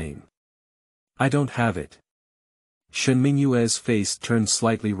was lying. "I don't have it." Shen Mingyue's face turned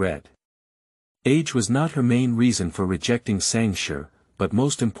slightly red. Age was not her main reason for rejecting Sangshi, but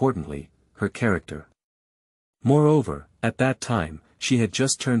most importantly, her character. Moreover, at that time, she had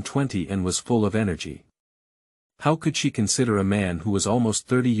just turned 20 and was full of energy. How could she consider a man who was almost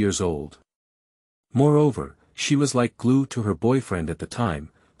 30 years old? Moreover, she was like glue to her boyfriend at the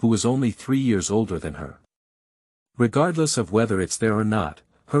time, who was only 3 years older than her. "Regardless of whether it's there or not,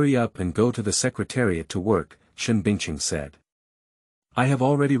 hurry up and go to the secretariat to work," Shen Bingqing said. "I have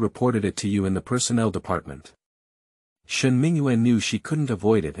already reported it to you in the personnel department." Shen Mingyue knew she couldn't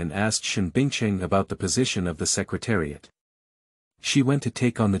avoid it and asked Shen Bingqing about the position of the secretariat. She went to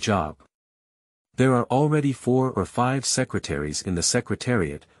take on the job. There are already 4 or 5 secretaries in the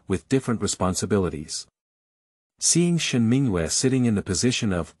secretariat, with different responsibilities. Seeing Shen Mingyue sitting in the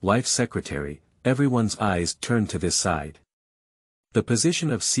position of life secretary, everyone's eyes turned to this side. The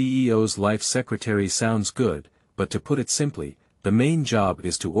position of CEO's life secretary sounds good, but to put it simply, the main job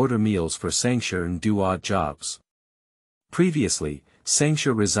is to order meals for Sangshi and do odd jobs. Previously,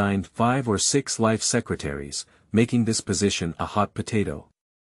 Sangshi resigned 5 or 6 life secretaries, making this position a hot potato.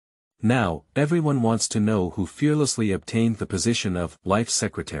 Now, everyone wants to know who fearlessly obtained the position of life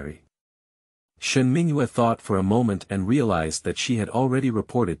secretary. Shen Mingyue thought for a moment and realized that she had already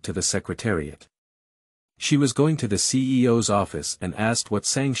reported to the secretariat. She was going to the CEO's office and asked what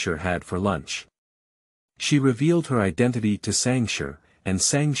Sangshi had for lunch. She revealed her identity to Sangshi, and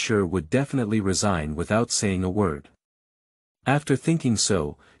Sangshi would definitely resign without saying a word. After thinking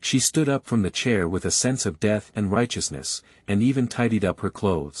so, she stood up from the chair with a sense of death and righteousness, and even tidied up her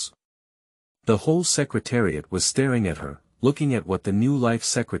clothes. The whole secretariat was staring at her, looking at what the new life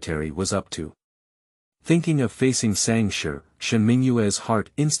secretary was up to. Thinking of facing Sangshi, Shen Mingyue's heart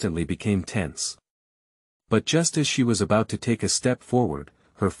instantly became tense. But just as she was about to take a step forward,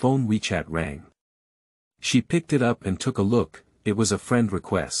 her phone WeChat rang. She picked it up and took a look. It was a friend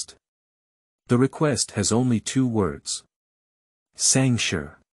request. The request has only 2 words.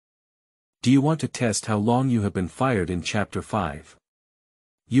 Sangshi. Do you want to test how long you have been fired in Chapter 5?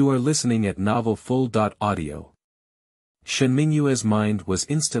 You are listening at Novel Full.audio. Shen Mingyue's mind was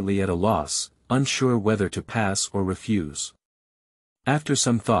instantly at a loss, unsure whether to pass or refuse. After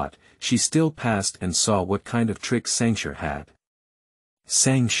some thought, she still passed and saw what kind of trick Sangshi had.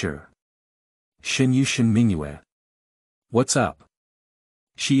 Sangshi. Shen Mingyue. What's up?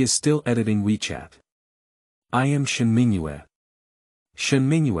 She is still editing WeChat. I am Shen Mingyue. Shen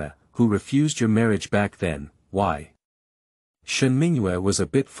Mingyue, who refused your marriage back then, why? Shen Mingyue was a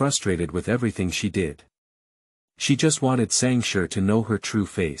bit frustrated with everything she did. She just wanted Sangshi to know her true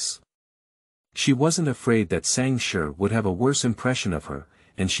face. She wasn't afraid that Sangshi would have a worse impression of her,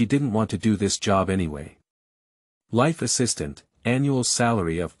 and she didn't want to do this job anyway. Life assistant, annual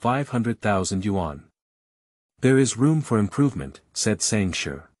salary of 500,000 yuan. There is room for improvement, said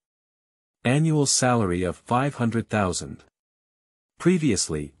Sangshi. Annual salary of 500,000.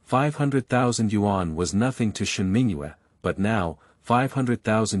 Previously, 500,000 yuan was nothing to Shen Mingyue, but now,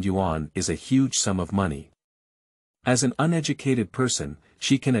 500,000 yuan is a huge sum of money. As an uneducated person,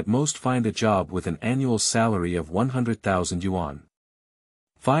 she can at most find a job with an annual salary of 100,000 yuan.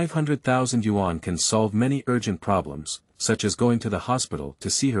 500,000 yuan can solve many urgent problems, such as going to the hospital to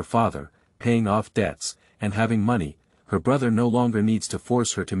see her father, paying off debts, and having money. Her brother no longer needs to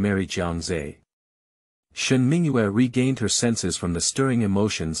force her to marry Jiang Zhe. Shen Mingyue regained her senses from the stirring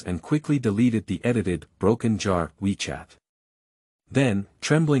emotions and quickly deleted the edited, broken jar WeChat. Then,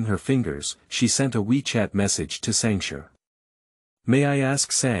 trembling her fingers, she sent a WeChat message to Sangshi. May I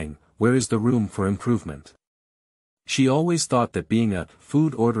ask Sang, where is the room for improvement? She always thought that being a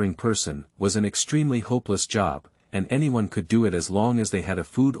food ordering person was an extremely hopeless job, and anyone could do it as long as they had a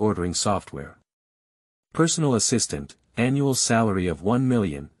food ordering software. Personal assistant, annual salary of 1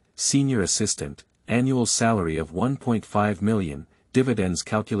 million, senior assistant, annual salary of 1.5 million, dividends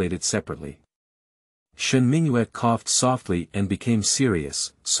calculated separately. Shen Mingyue coughed softly and became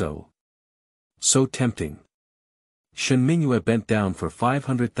serious. So tempting. Shen Mingyue bent down for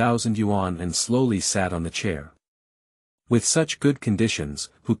 500,000 yuan and slowly sat on the chair. With such good conditions,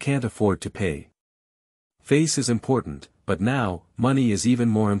 who can't afford to pay? Face is important, but now, money is even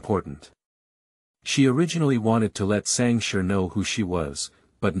more important. She originally wanted to let Sangshi know who she was,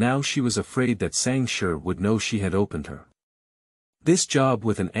 but now she was afraid that Sangshi would know she had opened her. This job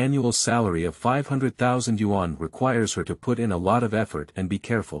with an annual salary of 500,000 yuan requires her to put in a lot of effort and be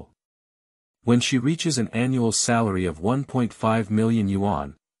careful. When she reaches an annual salary of 1.5 million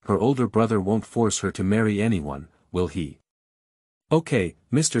yuan, her older brother won't force her to marry anyone, will he? Okay,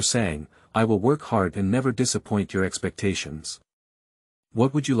 Mr. Sang, I will work hard and never disappoint your expectations.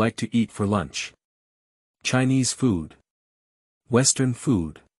 What would you like to eat for lunch? Chinese food. Western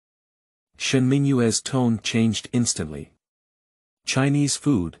food. Shen Mingyue's tone changed instantly. Chinese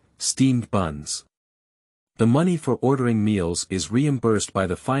food, steamed buns. The money for ordering meals is reimbursed by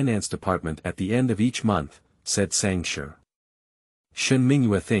the finance department at the end of each month, said Sangshi. Shen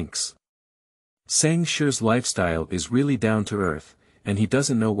Mingyue thinks. Sangshi's lifestyle is really down to earth, and he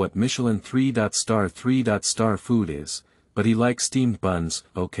doesn't know what Michelin 3-star food is, but he likes steamed buns.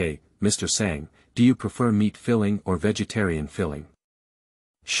 Okay, Mr. Sang, do you prefer meat filling or vegetarian filling?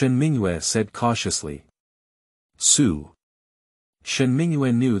 Shen Mingyue said cautiously. Su. Shen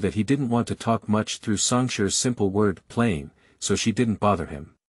Mingyue knew that he didn't want to talk much through Sangshi's simple word plain, so she didn't bother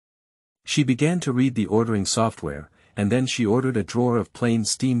him. She began to read the ordering software, and then she ordered a drawer of plain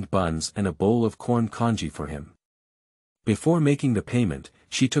steamed buns and a bowl of corn congee for him. Before making the payment,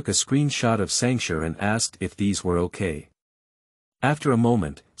 she took a screenshot of Sangshi and asked if these were okay. After a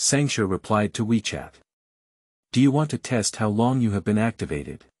moment, Sangshi replied to WeChat. Do you want to test how long you have been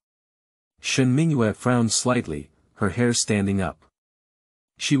activated? Shen Mingyue frowned slightly, her hair standing up.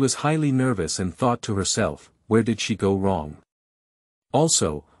 She was highly nervous and thought to herself, where did she go wrong?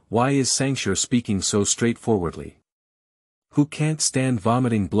 Also, why is Sangshi speaking so straightforwardly? Who can't stand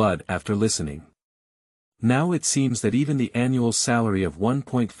vomiting blood after listening? Now it seems that even the annual salary of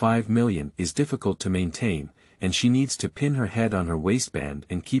 1.5 million is difficult to maintain, and she needs to pin her head on her waistband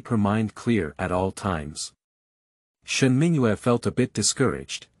and keep her mind clear at all times. Shen Mingyue felt a bit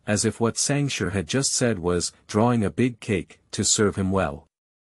discouraged, as if what Sangshi had just said was drawing a big cake to serve him well.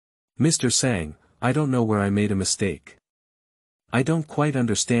 Mr. Sang, I don't know where I made a mistake. I don't quite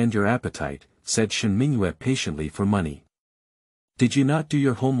understand your appetite, said Shen Mingyue patiently for money. Did you not do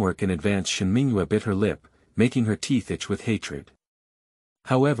your homework in advance? Shen Mingyue bit her lip, making her teeth itch with hatred.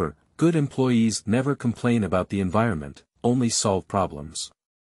 However, good employees never complain about the environment, only solve problems.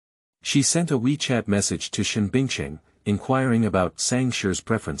 She sent a WeChat message to Shen Bingqing, inquiring about Sangshi's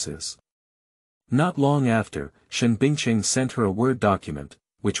preferences. Not long after, Shen Bingqing sent her a Word document,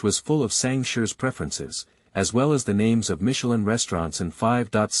 which was full of Sangshi's preferences, as well as the names of Michelin restaurants and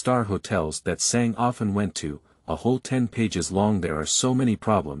 5-star hotels that Sang often went to, a whole 10 pages long. There are so many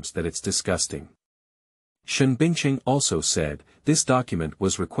problems that it's disgusting. Shen Bingqing also said, this document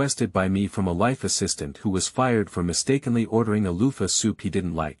was requested by me from a life assistant who was fired for mistakenly ordering a loofah soup he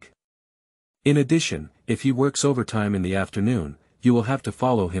didn't like. In addition, if he works overtime in the afternoon, you will have to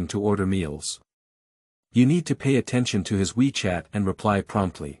follow him to order meals. You need to pay attention to his WeChat and reply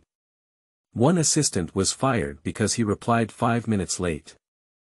promptly. One assistant was fired because he replied 5 minutes late.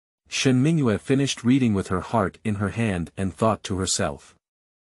 Shen Mingyue finished reading with her heart in her hand and thought to herself.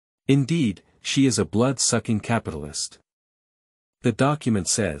 Indeed, she is a blood-sucking capitalist. The document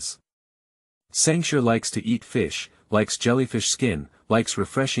says. Sangshi likes to eat fish, likes jellyfish skin, likes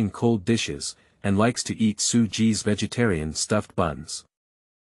refreshing cold dishes, and likes to eat Su Ji's vegetarian stuffed buns.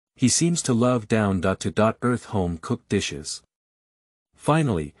 He seems to love down-to-earth home-cooked dishes.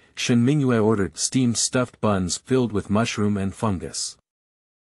 Finally, Shen Mingyue ordered steamed stuffed buns filled with mushroom and fungus.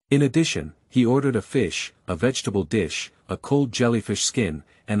 In addition, he ordered a fish, a vegetable dish, a cold jellyfish skin,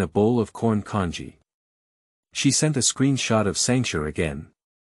 and a bowl of corn congee. She sent a screenshot of Sangshi again.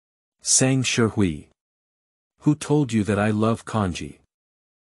 Sangshi Hui. Who told you that I love congee?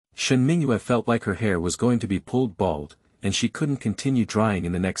 Shen Mingyue felt like her hair was going to be pulled bald, and she couldn't continue drying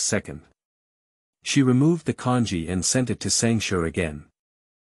in the next second. She removed the congee and sent it to Sangshi again.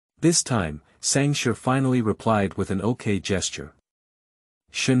 This time, Sangshi finally replied with an okay gesture.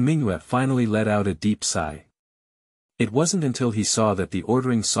 Shen Mingyue finally let out a deep sigh. It wasn't until he saw that the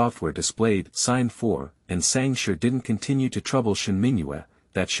ordering software displayed signed for, and Sangshi didn't continue to trouble Shen Mingyue,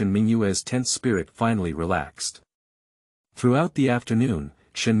 that Shen Mingyue's tense spirit finally relaxed. Throughout the afternoon,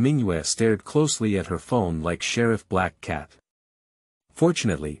 Shen Mingyue stared closely at her phone like Sheriff Black Cat.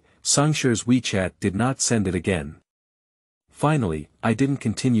 Fortunately, Sangshi's WeChat did not send it again. Finally, I didn't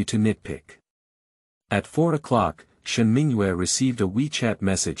continue to nitpick. At 4 o'clock, Shen Mingyue received a WeChat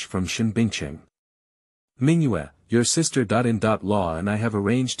message from Shen Bingqing. Mingyue, your sister.in.law and I have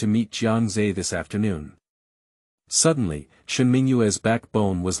arranged to meet Jiangze this afternoon. Suddenly, Shen Mingyue's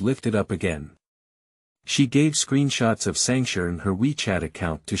backbone was lifted up again. She gave screenshots of Sangshi in her WeChat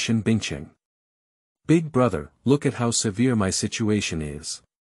account to Shen Bingqing. Big brother, look at how severe my situation is.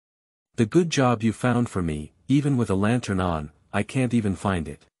 The good job you found for me, even with a lantern on, I can't even find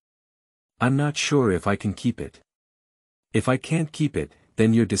it. I'm not sure if I can keep it. If I can't keep it,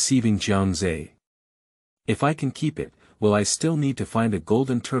 then you're deceiving Jiangze. If I can keep it, will I still need to find a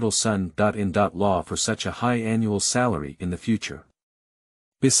golden turtle son.in.law for such a high annual salary in the future?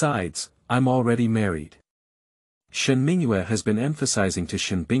 Besides, I'm already married. Shen Mingyue has been emphasizing to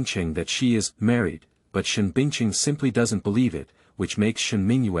Shen Bingqing that she is married, but Shen Bingqing simply doesn't believe it, which makes Shen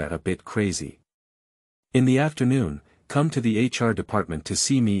Mingyue a bit crazy. In the afternoon, come to the HR department to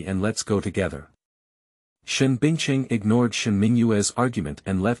see me and let's go together. Shen Bingqing ignored Shen Mingyue's argument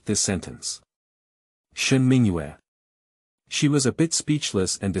and left this sentence. Shen Mingyue. She was a bit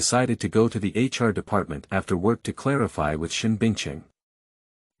speechless and decided to go to the HR department after work to clarify with Shen Bingqing.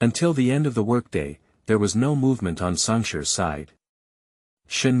 Until the end of the workday, there was no movement on Sangshi's side.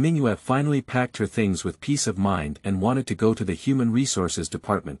 Shen Mingyue finally packed her things with peace of mind and wanted to go to the Human Resources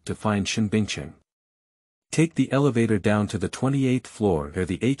Department to find Shen Bingqing. Take the elevator down to the 28th floor where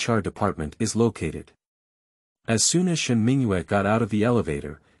the HR department is located. As soon as Shen Mingyue got out of the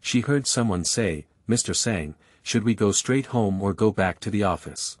elevator, she heard someone say, Mr. Sang, should we go straight home or go back to the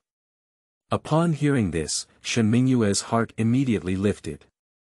office? Upon hearing this, Shen Mingyue's heart immediately lifted.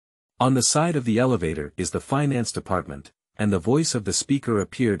 On the side of the elevator is the finance department, and the voice of the speaker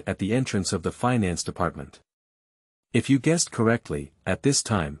appeared at the entrance of the finance department. If you guessed correctly, at this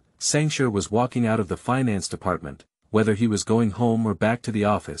time, Sangshi was walking out of the finance department. Whether he was going home or back to the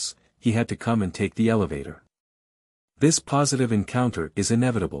office, he had to come and take the elevator. This positive encounter is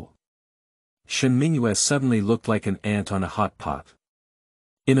inevitable. Shen Mingyue suddenly looked like an ant on a hot pot.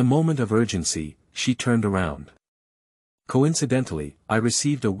 In a moment of urgency, she turned around. Coincidentally, I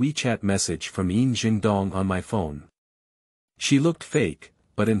received a WeChat message from Yin Zhengdong on my phone. She looked fake,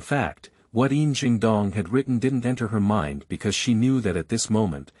 but in fact, what Yin Zhengdong had written didn't enter her mind because she knew that at this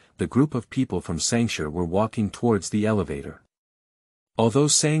moment, the group of people from Sangshi were walking towards the elevator. Although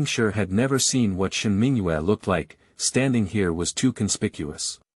Sangshi had never seen what Shen Mingyue looked like, standing here was too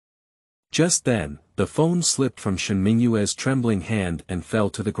conspicuous. Just then, the phone slipped from Shen Mingyue's trembling hand and fell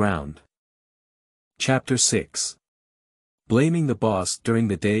to the ground. Chapter 6. Blaming the boss during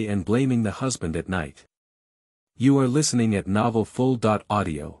the day and blaming the husband at night. You are listening at Novel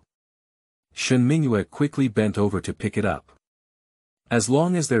Full.audio. Shen Mingyue quickly bent over to pick it up. As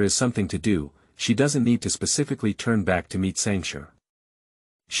long as there is something to do, she doesn't need to specifically turn back to meet Sangshi.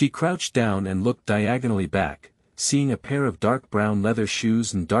 She crouched down and looked diagonally back, seeing a pair of dark brown leather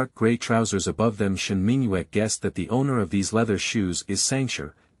shoes and dark gray trousers above them. Shen Mingyue guessed that the owner of these leather shoes is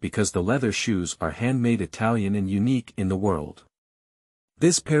Sangshi, because the leather shoes are handmade Italian and unique in the world.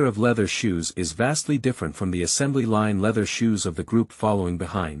 This pair of leather shoes is vastly different from the assembly line leather shoes of the group following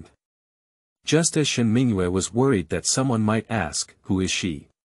behind. Just as Shen Mingyue was worried that someone might ask, who is she?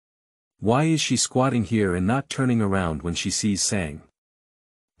 Why is she squatting here and not turning around when she sees Sangshi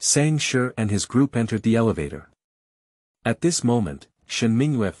and his group entered the elevator. At this moment, Shen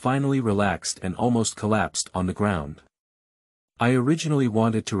Mingyue finally relaxed and almost collapsed on the ground. I originally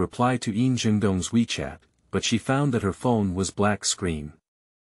wanted to reply to Yin Zhengdong's WeChat, but she found that her phone was black screen.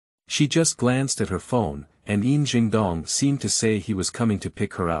 She just glanced at her phone, and Yin Zhengdong seemed to say he was coming to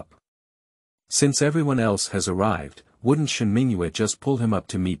pick her up. Since everyone else has arrived, wouldn't Shen Mingyue just pull him up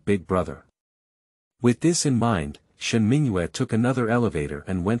to meet Big Brother? With this in mind, Shen Mingyue took another elevator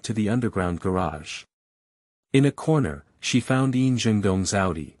and went to the underground garage. In a corner, she found Yin Zhengdong's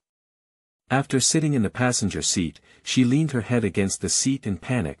Audi. After sitting in the passenger seat, she leaned her head against the seat and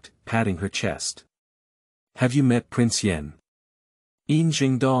panicked, patting her chest. Have you met Prince Yen? Yin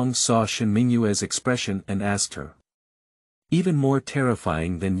Zhengdong saw Shen Mingyue's expression and asked her. Even more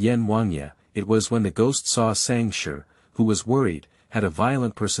terrifying than Yen Wangye, it was when the ghost saw Sangshi, who was worried, had a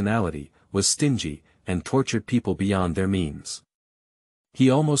violent personality, was stingy, and tortured people beyond their means. He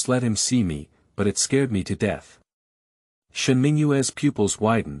almost let him see me, but it scared me to death. Shen Mingyue's pupils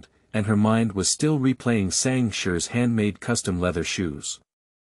widened, and her mind was still replaying Sangshi's handmade custom leather shoes.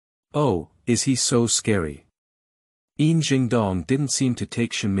 Oh, is he so scary? Yin Zhengdong didn't seem to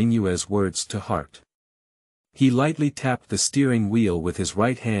take Shen Mingyue's words to heart. He lightly tapped the steering wheel with his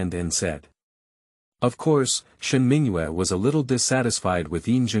right hand and said. Of course, Shen Mingyue was a little dissatisfied with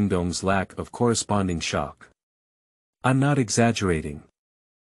Yin Zhengdong's lack of corresponding shock. I'm not exaggerating.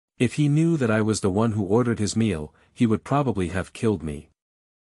 If he knew that I was the one who ordered his meal, he would probably have killed me.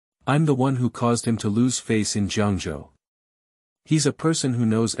 I'm the one who caused him to lose face in Jiangzhou. He's a person who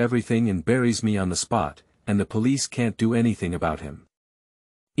knows everything and buries me on the spot, and the police can't do anything about him.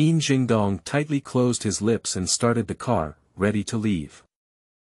 Yin Zhengdong tightly closed his lips and started the car, ready to leave.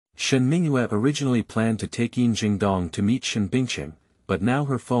 Shen Mingyue originally planned to take Yin Zhengdong to meet Shen Bingcheng, but now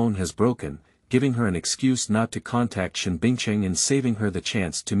her phone has broken, giving her an excuse not to contact Shen Bingcheng and saving her the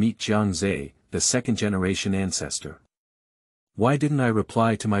chance to meet Jiang Zhe, the second-generation ancestor. Why didn't I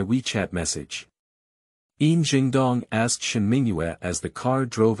reply to my WeChat message? Yin Zhengdong asked Shen Mingyue as the car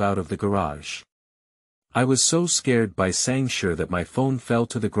drove out of the garage. I was so scared by Sangshi that my phone fell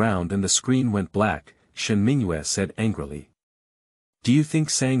to the ground and the screen went black, Shen Mingyue said angrily. Do you think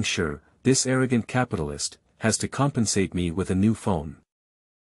Sangshi, this arrogant capitalist, has to compensate me with a new phone?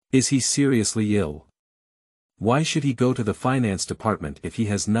 Is he seriously ill? Why should he go to the finance department if he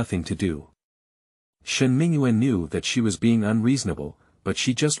has nothing to do? Shen Mingyue knew that she was being unreasonable, but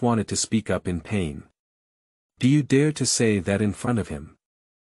she just wanted to speak up in pain. Do you dare to say that in front of him?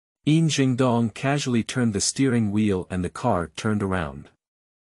 Yin Zhengdong casually turned the steering wheel and the car turned around.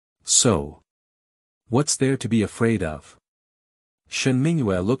 So, what's there to be afraid of? Shen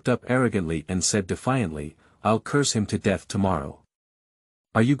Mingyue looked up arrogantly and said defiantly, I'll curse him to death tomorrow.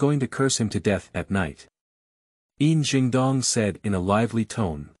 Are you going to curse him to death at night? Yin Zhengdong said in a lively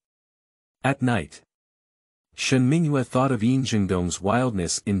tone. At night. Shen Mingyue thought of Yin Zhengdong's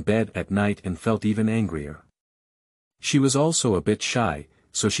wildness in bed at night and felt even angrier. She was also a bit shy,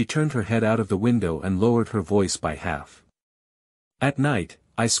 so she turned her head out of the window and lowered her voice by half. At night,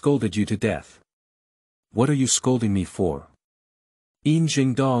 I scolded you to death. What are you scolding me for? Yin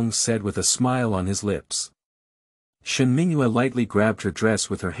Zhengdong said with a smile on his lips. Shen Mingyue lightly grabbed her dress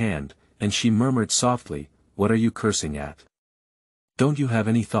with her hand, and she murmured softly, What are you cursing at? Don't you have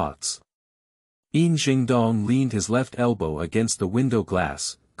any thoughts? Yin Zhengdong leaned his left elbow against the window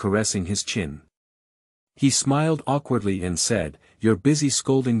glass, caressing his chin. He smiled awkwardly and said, "You're busy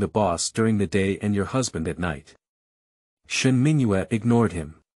scolding the boss during the day and your husband at night." Shen Mingyue ignored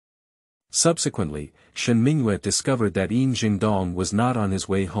him. Subsequently, Shen Mingyue discovered that Yin Zhengdong was not on his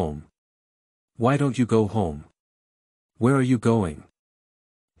way home. "Why don't you go home? Where are you going?"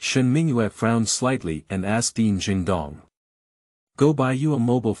 Shen Mingyue frowned slightly and asked Yin Zhengdong. "Go buy you a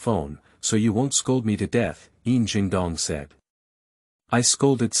mobile phone, so you won't scold me to death," Yin Zhengdong said. "I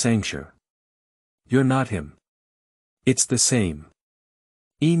scolded Sangshi. You're not him. It's the same."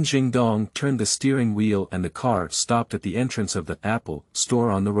 Yin Zhengdong turned the steering wheel and the car stopped at the entrance of the Apple store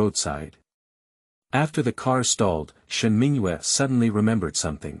on the roadside. After the car stalled, Shen Mingyue suddenly remembered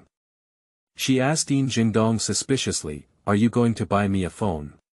something. She asked Yin Zhengdong suspiciously, "Are you going to buy me a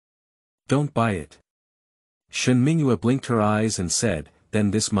phone?" "Don't buy it." Shen Mingyue blinked her eyes and said,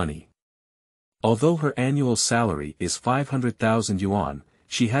 "Then this money." Although her annual salary is 500,000 yuan,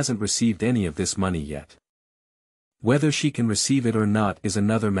 she hasn't received any of this money yet. Whether she can receive it or not is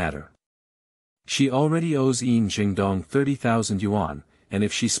another matter. She already owes Yin Zhengdong 30,000 yuan, and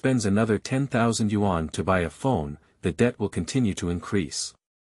if she spends another 10,000 yuan to buy a phone, the debt will continue to increase.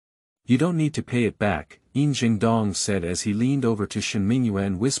 "You don't need to pay it back," Yin Zhengdong said as he leaned over to Shen Mingyue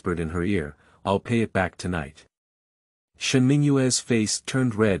and whispered in her ear, "I'll pay it back tonight." Shen Mingyue's face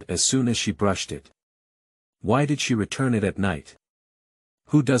turned red as soon as she brushed it. Why did she return it at night?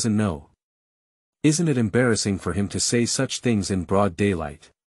 Who doesn't know? Isn't it embarrassing for him to say such things in broad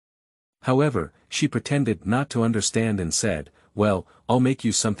daylight? However, she pretended not to understand and said, "Well, I'll make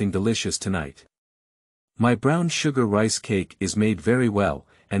you something delicious tonight. My brown sugar rice cake is made very well,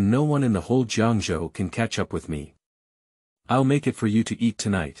 and no one in the whole Jiangzhou can catch up with me. I'll make it for you to eat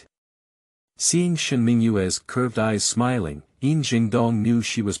tonight." Seeing Shen Mingyue's curved eyes smiling, Yin Zhengdong knew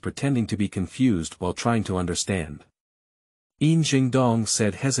she was pretending to be confused while trying to understand. Yin Zhengdong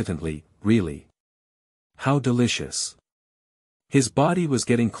said hesitantly, "Really? How delicious." His body was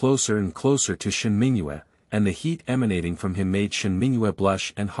getting closer and closer to Shen Mingyue, and the heat emanating from him made Shen Mingyue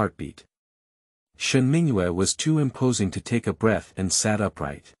blush and heartbeat. Shen Mingyue was too imposing to take a breath and sat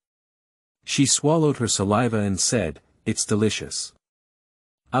upright. She swallowed her saliva and said, "It's delicious.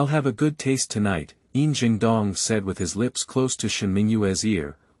 I'll have a good taste tonight," Yin Zhengdong said with his lips close to Shen Mingyue's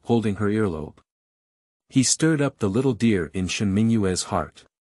ear, holding her earlobe. He stirred up the little deer in Shen Mingyue's heart.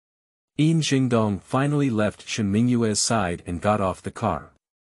 Yin Zhengdong finally left Shen Mingyue's side and got off the car.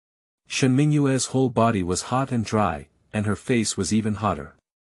 Shen Mingyue's whole body was hot and dry, and her face was even hotter.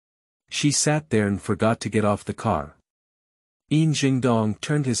 She sat there and forgot to get off the car. Yin Zhengdong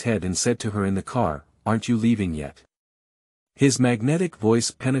turned his head and said to her in the car, "Aren't you leaving yet?" His magnetic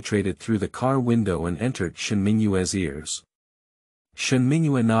voice penetrated through the car window and entered Shen Mingyue's ears. Shen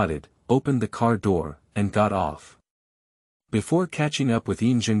Mingyue nodded, opened the car door, and got off. Before catching up with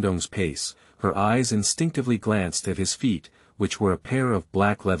Yin Zhengdong's pace, her eyes instinctively glanced at his feet, which were a pair of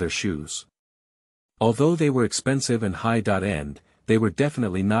black leather shoes. Although they were expensive and high-end, they were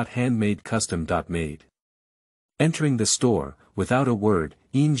definitely not handmade custom-made. Entering the store, without a word,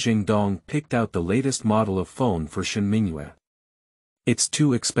 Yin Zhengdong picked out the latest model of phone for Shen Mingyue. "It's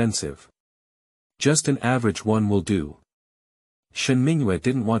too expensive. Just an average one will do." Shen Mingyue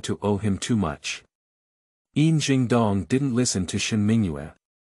didn't want to owe him too much. Yin Zhengdong didn't listen to Shen Mingyue.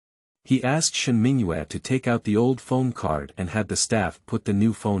 He asked Shen Mingyue to take out the old phone card and had the staff put the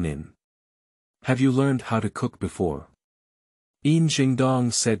new phone in. "Have you learned how to cook before?" Yin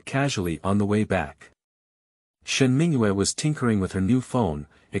Zhengdong said casually on the way back. Shen Mingyue was tinkering with her new phone,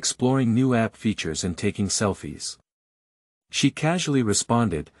 exploring new app features and taking selfies. She casually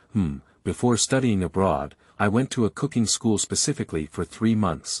responded, "Before studying abroad, I went to a cooking school specifically for 3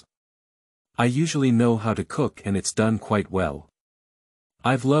 months. I usually know how to cook and it's done quite well.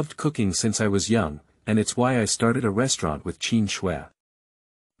 I've loved cooking since I was young, and it's why I started a restaurant with Qin Shui."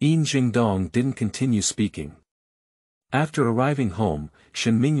 Yin Zhengdong didn't continue speaking. After arriving home,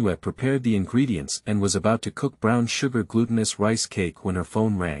 Shen Mingyue prepared the ingredients and was about to cook brown sugar glutinous rice cake when her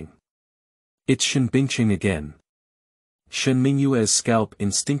phone rang. "It's Shen Bingqing again." Shen Mingyue's scalp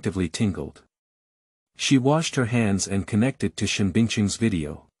instinctively tingled. She washed her hands and connected to Shen Bingqing's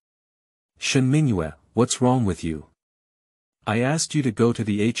video. "Shen Mingyue, what's wrong with you? I asked you to go to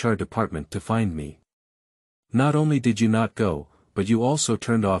the HR department to find me. Not only did you not go, but you also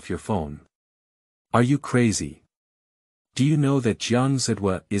turned off your phone. Are you crazy? Do you know that Jiang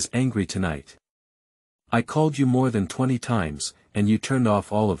Zidhua is angry tonight? I called you more than 20 times, and you turned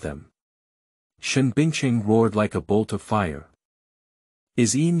off all of them." Shen Bingqing roared like a bolt of fire.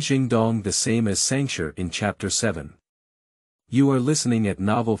 Is Yin Zhengdong the same as Sangshi in Chapter 7? You are listening at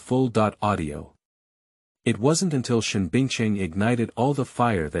novelfull.audio. It wasn't until Shen Bingcheng ignited all the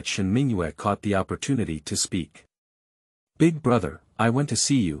fire that Shen Mingyue caught the opportunity to speak. Big brother, I went to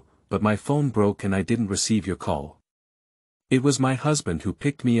see you, but my phone broke and I didn't receive your call. It was my husband who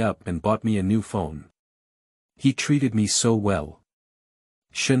picked me up and bought me a new phone. He treated me so well.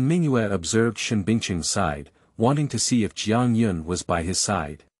 Shen Mingyue observed Shen Bingcheng's side, wanting to see if Jiang Yun was by his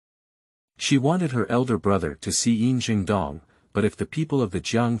side. She wanted her elder brother to see Yin Zhengdong, but if the people of the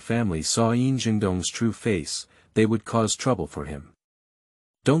Jiang family saw Yin Zhengdong's true face, they would cause trouble for him.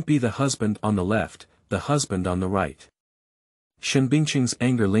 Don't be the husband on the left, the husband on the right. Shen Bingcheng's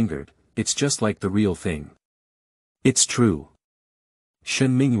anger lingered, it's just like the real thing. It's true.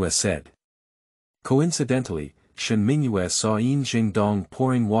 Shen Mingyue said. Coincidentally, Shen Mingyue saw Yin Zhengdong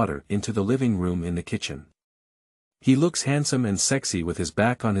pouring water into the living room in the kitchen. He looks handsome and sexy with his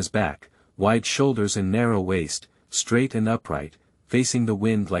back on his back, wide shoulders and narrow waist, straight and upright, facing the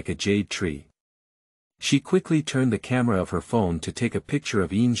wind like a jade tree. She quickly turned the camera of her phone to take a picture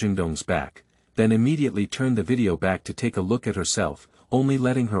of Yin Zhengdong's back, then immediately turned the video back to take a look at herself, only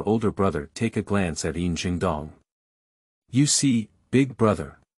letting her older brother take a glance at Yin Zhengdong. You see, big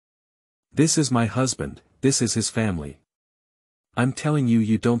brother. This is my husband, this is his family. I'm telling you,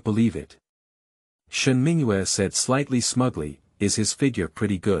 you don't believe it. Shen Mingyue said slightly smugly, is his figure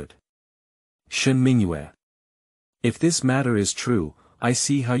pretty good? Shen Mingyue. If this matter is true, I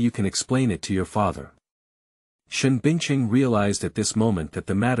see how you can explain it to your father. Shen Bingcheng realized at this moment that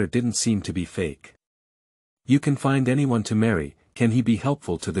the matter didn't seem to be fake. You can find anyone to marry, can he be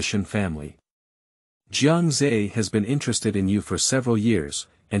helpful to the Shen family? Jiang Zhe has been interested in you for several years,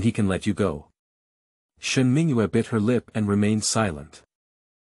 and he can let you go. Shen Mingyue bit her lip and remained silent.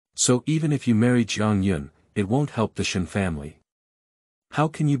 So even if you marry Jiang Yun, it won't help the Shen family. How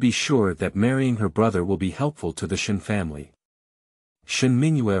can you be sure that marrying her brother will be helpful to the Shen family? Shen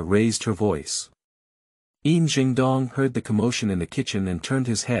Mingyue raised her voice. Yin Zhengdong heard the commotion in the kitchen and turned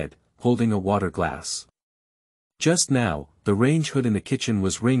his head, holding a water glass. Just now, the range hood in the kitchen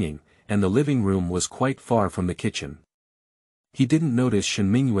was ringing, and the living room was quite far from the kitchen. He didn't notice Shen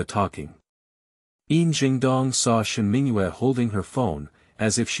Mingyue talking. Yin Zhengdong saw Shen Mingyue holding her phone,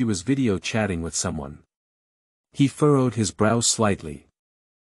 as if she was video chatting with someone. He furrowed his brow slightly.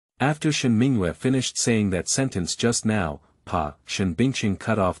 After Shen Mingyue finished saying that sentence just now, Shen Bingcheng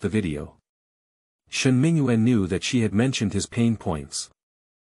cut off the video. Shen Mingyue knew that she had mentioned his pain points.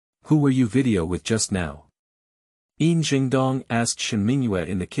 Who were you video with just now? Yin Zhengdong asked Shen Mingyue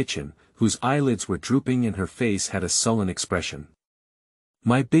in the kitchen, whose eyelids were drooping and her face had a sullen expression.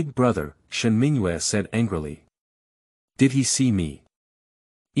 My big brother, Shen Mingyue said angrily. Did he see me?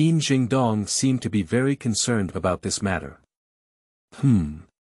 Yin Zhengdong seemed to be very concerned about this matter.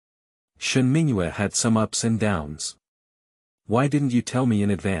 Shen Mingyue had some ups and downs. Why didn't you tell me in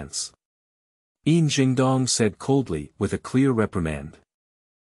advance? Yin Zhengdong said coldly, with a clear reprimand.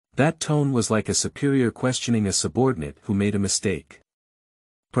 That tone was like a superior questioning a subordinate who made a mistake.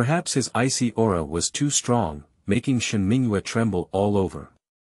 Perhaps his icy aura was too strong, making Shen Mingyue tremble all over.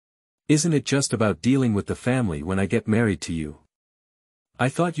 Isn't it just about dealing with the family when I get married to you? I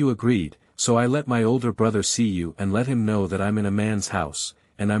thought you agreed, so I let my older brother see you and let him know that I'm in a man's house,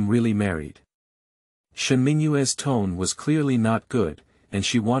 and I'm really married. Shen Mingyue's tone was clearly not good, and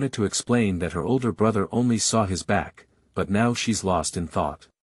she wanted to explain that her older brother only saw his back, but now she's lost in thought.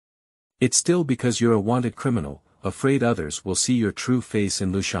 It's still because you're a wanted criminal, afraid others will see your true face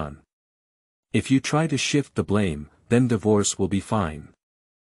in Lushan. If you try to shift the blame, then divorce will be fine.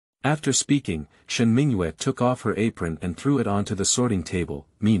 After speaking, Shen Mingyue took off her apron and threw it onto the sorting table,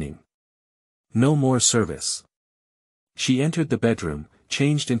 meaning no more service. She entered the bedroom,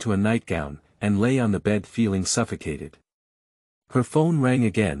 changed into a nightgown, and lay on the bed feeling suffocated. Her phone rang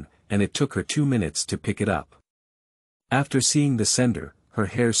again, and it took her 2 minutes to pick it up. After seeing the sender, her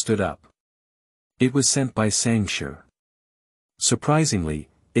hair stood up. It was sent by Sangshi. Surprisingly,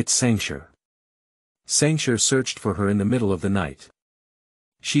 it's Sangshi. Sangshi searched for her in the middle of the night.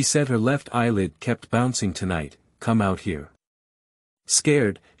 She said her left eyelid kept bouncing tonight, come out here.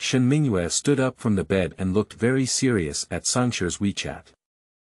 Scared, Shen Mingyue stood up from the bed and looked very serious at Sangshi's WeChat.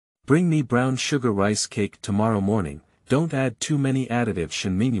 Bring me brown sugar rice cake tomorrow morning, don't add too many additives.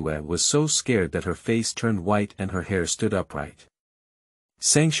 Shen Mingyue was so scared that her face turned white and her hair stood upright.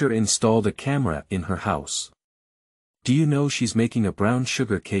 Sangshi installed a camera in her house. Do you know she's making a brown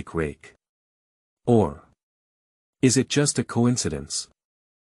sugar cake rake? Or is it just a coincidence?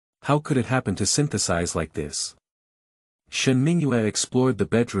 How could it happen to synthesize like this? Shen Mingyue explored the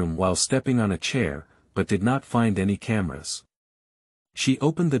bedroom while stepping on a chair, but did not find any cameras. She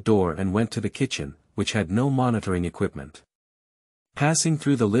opened the door and went to the kitchen, which had no monitoring equipment. Passing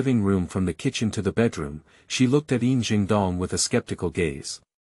through the living room from the kitchen to the bedroom, she looked at Yin Zhengdong with a skeptical gaze.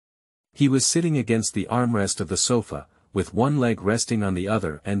 He was sitting against the armrest of the sofa, with one leg resting on the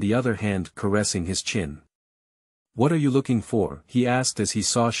other and the other hand caressing his chin. "What are you looking for?" he asked as he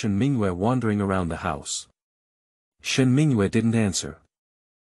saw Shen Mingyue wandering around the house. Shen Mingyue didn't answer.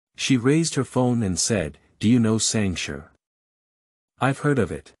 She raised her phone and said, "Do you know Sangshi?" "I've heard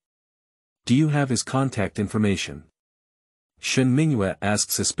of it." "Do you have his contact information?" Shen Mingyue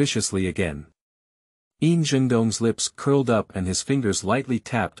asked suspiciously again. Yin Zhengdong's lips curled up and his fingers lightly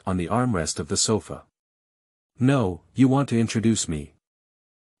tapped on the armrest of the sofa. "No, you want to introduce me."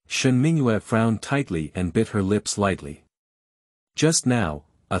 Shen Mingyue frowned tightly and bit her lips lightly. Just now,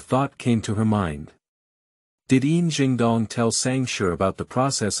 a thought came to her mind. Did Yin Zhengdong tell Sangshi about the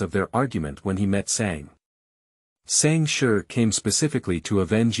process of their argument when he met Sangshi came specifically to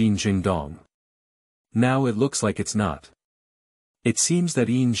avenge Yin Zhengdong. Now it looks like it's not. It seems that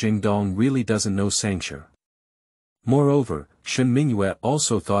Yin Zhengdong really doesn't know Sangshi. Moreover, Shen Mingyue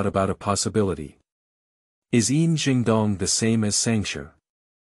also thought about a possibility. Is Yin Zhengdong the same as Sangshi?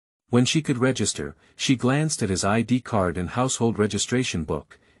 When she could register, she glanced at his ID card and household registration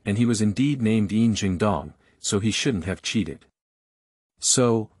book, and he was indeed named Yin Zhengdong, so he shouldn't have cheated.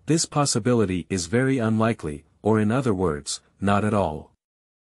 So, this possibility is very unlikely, or in other words, not at all.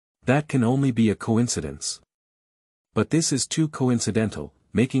 That can only be a coincidence. But this is too coincidental,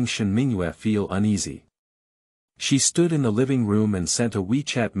 making Shen Mingyue feel uneasy. She stood in the living room and sent a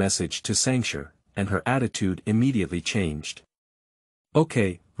WeChat message to Sangshi, and her attitude immediately changed.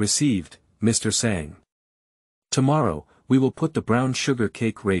 "Okay, received, Mr. Sang. Tomorrow, we will put the brown sugar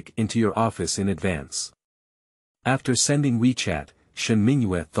cake rake into your office in advance." After sending WeChat, Shen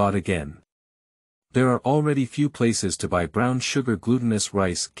Mingyue thought again. There are already few places to buy brown sugar glutinous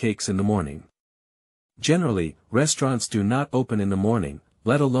rice cakes in the morning. Generally, restaurants do not open in the morning,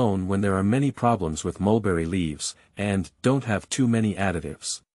 let alone when there are many problems with mulberry leaves, and don't have too many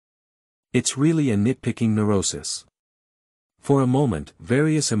additives. It's really a nitpicking neurosis. For a moment,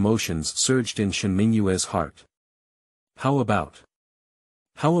 various emotions surged in Shen Mingyue's heart. How about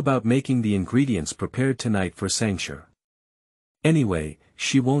making the ingredients prepared tonight for Sangshi? Anyway,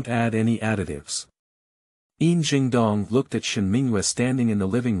 she won't add any additives. Yin Zhengdong looked at Shen Mingyue standing in the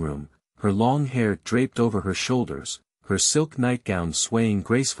living room, her long hair draped over her shoulders, her silk nightgown swaying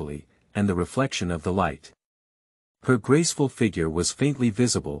gracefully, and the reflection of the light. Her graceful figure was faintly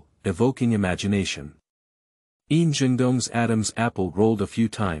visible, evoking imagination. Yin Zhengdong's Adam's apple rolled a few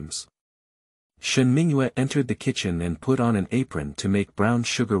times. Shen Mingyue entered the kitchen and put on an apron to make brown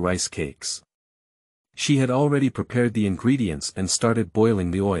sugar rice cakes. She had already prepared the ingredients and started boiling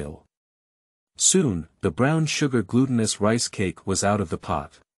the oil. Soon, the brown sugar glutinous rice cake was out of the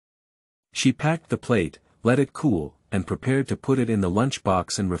pot. She packed the plate, let it cool, and prepared to put it in the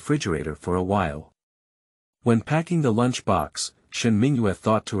lunchbox and refrigerator for a while. When packing the lunchbox, Shen Mingyue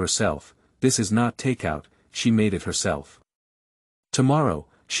thought to herself, "This is not takeout, she made it herself." Tomorrow,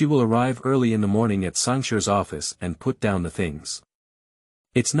 she will arrive early in the morning at Sangshi's office and put down the things.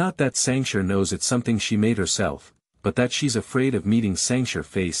 It's not that Sangshi knows it's something she made herself, but that she's afraid of meeting Sangshi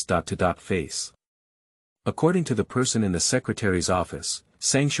face-to-face. According to the person in the secretary's office,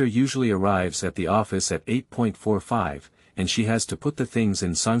 Sangshi usually arrives at the office at 8:45, and she has to put the things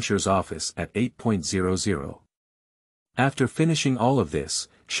in Sangshi's office at 8:00. After finishing all of this,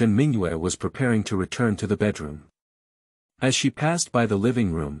 Shen Mingyue was preparing to return to the bedroom. As she passed by the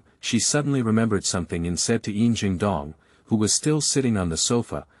living room, she suddenly remembered something and said to Yin Zhengdong, who was still sitting on the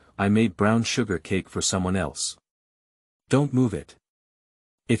sofa, "I made brown sugar cake for someone else. Don't move it.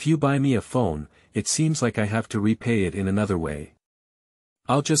 If you buy me a phone, it seems like I have to repay it in another way.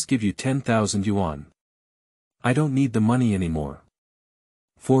 I'll just give you 10,000 yuan. I don't need the money anymore."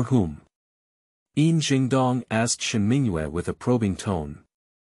 "For whom?" Yin Zhengdong asked Shen Mingyue with a probing tone.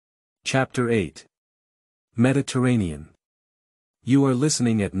 Chapter 8. Mediterranean. You are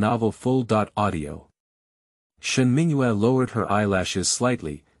listening at novelfull.audio. Shen Mingyue lowered her eyelashes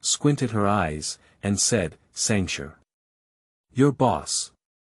slightly, squinted her eyes, and said, "Sangshi. Your boss?"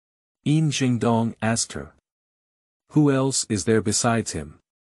 Yin Zhengdong asked her. "Who else is there besides him?"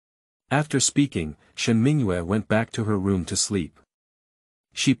 After speaking, Shen Mingyue went back to her room to sleep.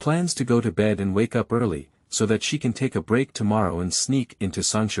 She plans to go to bed and wake up early, so that she can take a break tomorrow and sneak into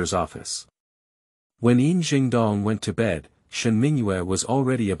Sangshi's office. When Yin Zhengdong went to bed, Shen Mingyue was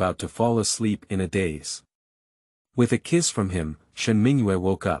already about to fall asleep in a daze. With a kiss from him, Shen Mingyue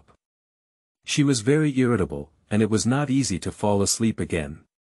woke up. She was very irritable, and it was not easy to fall asleep again.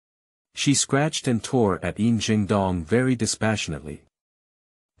 She scratched and tore at Yin Zhengdong very dispassionately.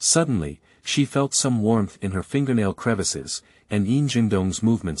 Suddenly, she felt some warmth in her fingernail crevices, and Yin Zhengdong's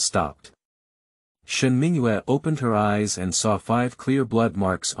movement stopped. Shen Mingyue opened her eyes and saw 5 clear blood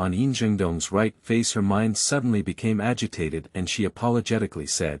marks on Yin Zhengdong's right face. Her mind suddenly became agitated and she apologetically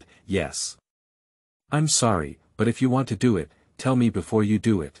said, "Yes. I'm sorry, but if you want to do it, tell me before you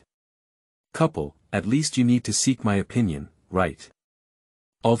do it. Couple, at least you need to seek my opinion, right?"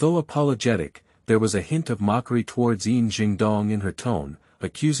 Although apologetic, there was a hint of mockery towards Yin Zhengdong in her tone,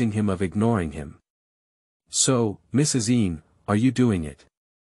 accusing him of ignoring him. "So, Mrs. Yin, are you doing it?"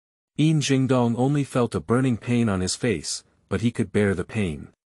 Yin Zhengdong only felt a burning pain on his face, but he could bear the pain.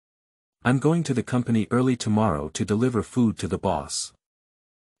 "I'm going to the company early tomorrow to deliver food to the boss.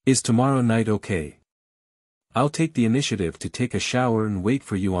 Is tomorrow night okay? I'll take the initiative to take a shower and wait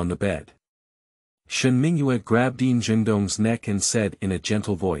for you on the bed." Shen Mingyue grabbed Yin Zhengdong's neck and said in a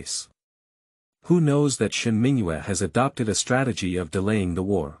gentle voice. Who knows that Shen Mingyue has adopted a strategy of delaying the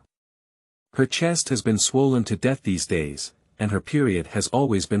war. Her chest has been swollen to death these days, and her period has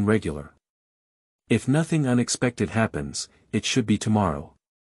always been regular. If nothing unexpected happens, it should be tomorrow.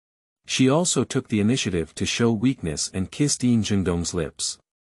 She also took the initiative to show weakness and kissed Yin Zhengdong's lips.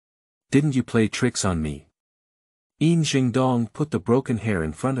 "Didn't you play tricks on me?" Yin Zhengdong put the broken hair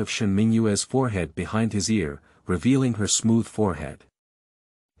in front of Shen Mingyue's forehead behind his ear, revealing her smooth forehead.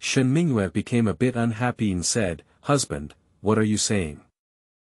 Shen Mingyue became a bit unhappy and said, "Husband, what are you saying?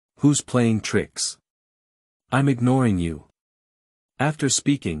 Who's playing tricks? I'm ignoring you." After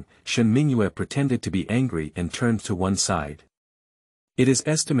speaking, Shen Mingyue pretended to be angry and turned to one side. It is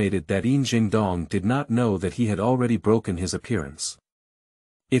estimated that Yin Zhengdong did not know that he had already broken his appearance.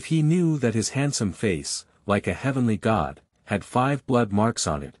 If he knew that his handsome face, like a heavenly god, had 5 blood marks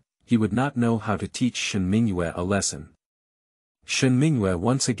on it, he would not know how to teach Shen Mingyue a lesson. Shen Mingyue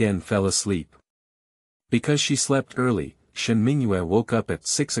once again fell asleep. Because she slept early, Shen Mingyue woke up at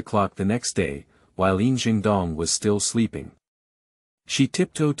 6 o'clock the next day, while Yin Zhengdong was still sleeping. She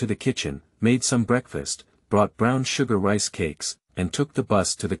tiptoed to the kitchen, made some breakfast, brought brown sugar rice cakes, and took the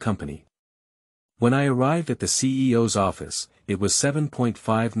bus to the company. When I arrived at the CEO's office, it was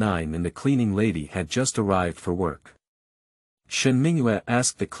 7:59 and the cleaning lady had just arrived for work. Shen Mingyue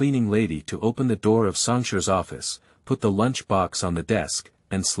asked the cleaning lady to open the door of Sangshi's office, put the lunch box on the desk,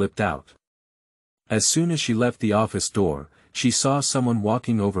 and slipped out. As soon as she left the office door, she saw someone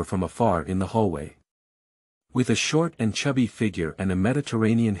walking over from afar in the hallway. With a short and chubby figure and a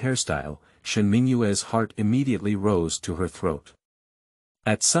Mediterranean hairstyle, Shen Mingyue's heart immediately rose to her throat.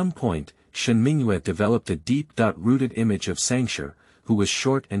 At some point, Shen Mingyue developed a deep-rooted image of Sangshi, who was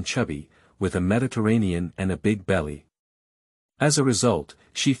short and chubby, with a Mediterranean and a big belly. As a result,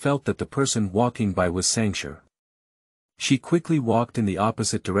 she felt that the person walking by was Sangshi. She quickly walked in the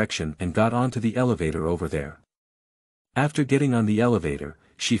opposite direction and got onto the elevator over there. After getting on the elevator,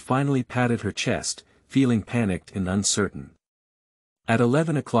 she finally patted her chest, feeling panicked and uncertain. At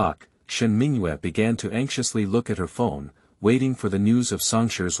 11 o'clock, Shen Mingyue began to anxiously look at her phone, waiting for the news of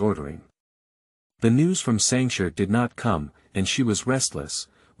Sangshi's ordering. The news from Sangshi did not come, and she was restless.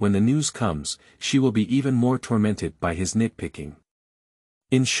 When the news comes, she will be even more tormented by his nitpicking.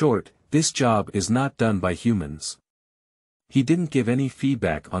 In short, this job is not done by humans. He didn't give any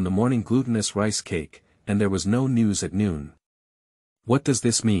feedback on the morning glutinous rice cake, and there was no news at noon. What does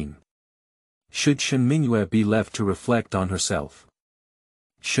this mean? Should Shen Mingyue be left to reflect on herself?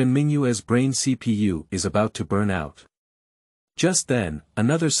 Shen Mingyue's brain CPU is about to burn out. Just then,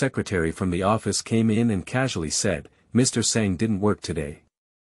 another secretary from the office came in and casually said, "Mr. Sang didn't work today."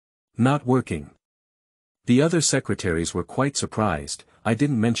 "Not working?" The other secretaries were quite surprised. "I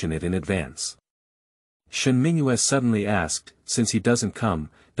didn't mention it in advance." Shen Mingyue suddenly asked, "Since he doesn't come,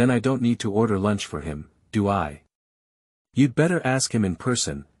 then I don't need to order lunch for him, do I?" "You'd better ask him in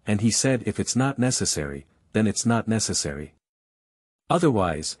person," and he said, "If it's not necessary, then it's not necessary.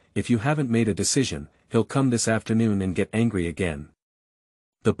 Otherwise, if you haven't made a decision, he'll come this afternoon and get angry again."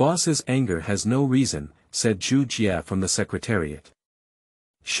 "The boss's anger has no reason," said Zhu Jia from the secretariat.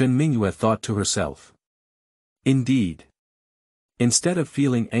 Shen Mingyue thought to herself. Indeed. Instead of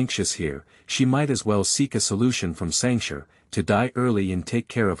feeling anxious here, she might as well seek a solution from Sangshi, to die early and take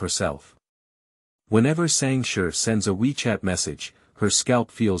care of herself. Whenever Sangshi sends a WeChat message, her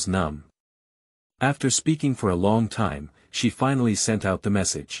scalp feels numb. After speaking for a long time, she finally sent out the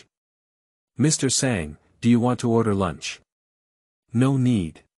message. "Mr. Sang, do you want to order lunch?" "No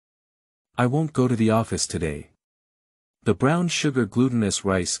need. I won't go to the office today. The brown sugar glutinous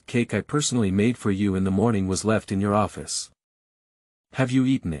rice cake I personally made for you in the morning was left in your office. Have you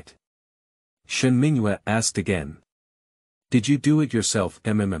eaten it?" Shen Mingyue asked again. "Did you do it yourself,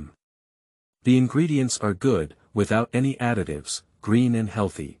 mm? The ingredients are good, without any additives, green and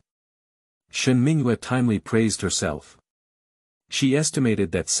healthy." Shen Mingyue timely praised herself. She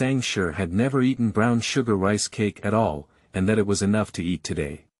estimated that Sangshi had never eaten brown sugar rice cake at all, and that it was enough to eat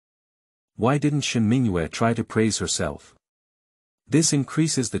today. Why didn't Shen Mingyue try to praise herself? This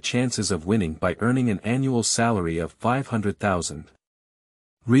increases the chances of winning by earning an annual salary of 500,000.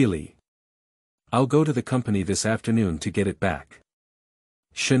 Really? I'll go to the company this afternoon to get it back.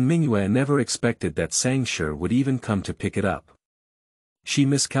 Shen Mingyue never expected that Sangshi would even come to pick it up. She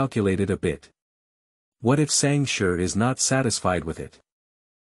miscalculated a bit. What if Sangshi is not satisfied with it?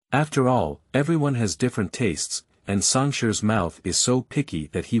 After all, everyone has different tastes, and Sangshi's mouth is so picky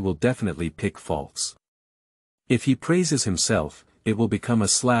that he will definitely pick faults. If he praises himself, it will become a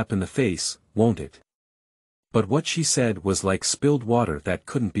slap in the face, won't it? But what she said was like spilled water that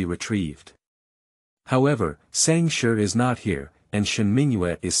couldn't be retrieved. However, Sangshi is not here, and Shen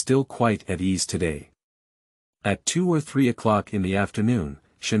Mingyue is still quite at ease today. At 2 or 3 o'clock in the afternoon,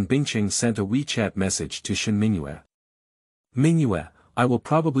 Shen Bingqing sent a WeChat message to Shen Mingyue. Mingyue, I will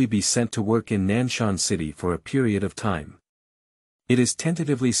probably be sent to work in Nanshan City for a period of time. It is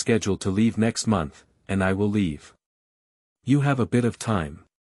tentatively scheduled to leave next month, and I will leave. You have a bit of time.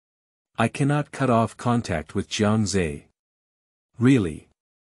 I cannot cut off contact with Jiangze. Really?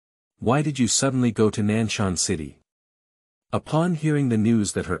 Why did you suddenly go to Nanshan City? Upon hearing the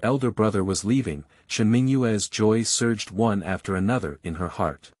news that her elder brother was leaving, Shen Mingyue's joy surged one after another in her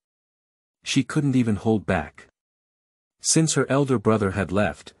heart. She couldn't even hold back. Since her elder brother had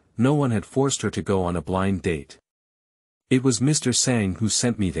left, no one had forced her to go on a blind date. It was Mr. Sang who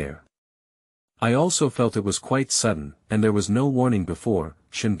sent me there. I also felt it was quite sudden, and there was no warning before,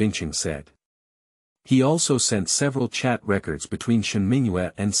 Shen Bingqing said. He also sent several chat records between Shen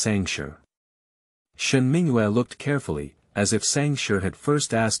Mingyue and Sangshi. Shen Mingyue looked carefully, as if Sangshi had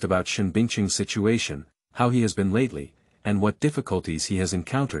first asked about Shen Bingqing's situation, how he has been lately, and what difficulties he has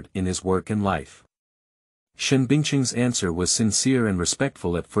encountered in his work and life. Shen Bingqing's answer was sincere and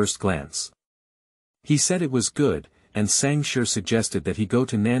respectful at first glance. He said it was good, and Sangshi suggested that he go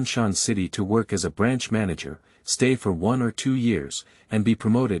to Nanshan City to work as a branch manager, stay for 1 or 2 years, and be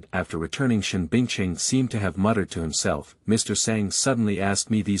promoted after returning. Shen Bingqing seemed to have muttered to himself, Mr. Sang suddenly asked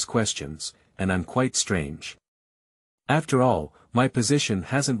me these questions, and I'm quite strange. After all, my position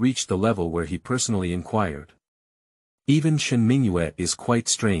hasn't reached the level where he personally inquired. Even Shen Mingyue is quite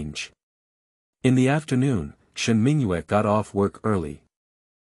strange. In the afternoon, Shen Mingyue got off work early.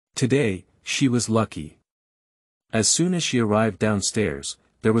 Today, she was lucky. As soon as she arrived downstairs,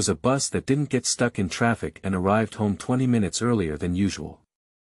 there was a bus that didn't get stuck in traffic and arrived home 20 minutes earlier than usual.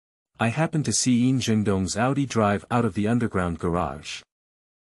 I happened to see Yin Zhengdong's Audi drive out of the underground garage.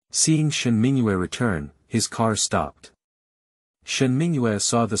 Seeing Shen Mingyue return, his car stopped. Shen Mingyue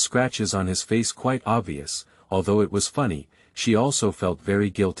saw the scratches on his face quite obvious, although it was funny, she also felt very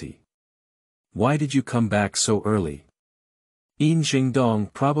guilty. Why did you come back so early? Yin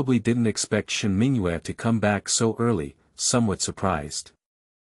Zhengdong probably didn't expect Shen Mingyue to come back so early, somewhat surprised.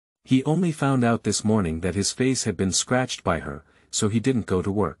 He only found out this morning that his face had been scratched by her, so he didn't go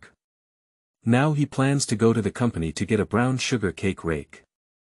to work. Now he plans to go to the company to get a brown sugar cake rake.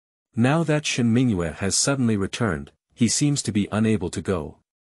 Now that Shen Mingyue has suddenly returned, he seems to be unable to go.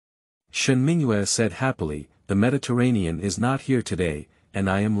 Shen Mingyue said happily, the Mediterranean is not here today, and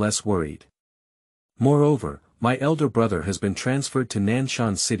I am less worried. Moreover, my elder brother has been transferred to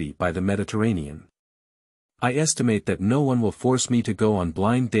Nanshan City by the Mediterranean. I estimate that no one will force me to go on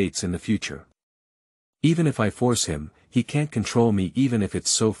blind dates in the future. Even if I force him, he can't control me even if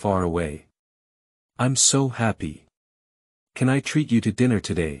it's so far away. I'm so happy. Can I treat you to dinner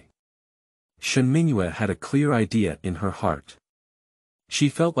today? Shen Mingyue had a clear idea in her heart. She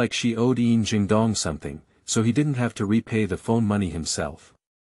felt like she owed Yin Zhengdong something, so he didn't have to repay the phone money himself.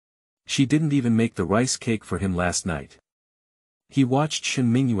 She didn't even make the rice cake for him last night. He watched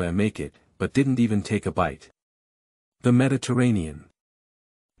Shen Mingyue make it, but didn't even take a bite. The Mediterranean.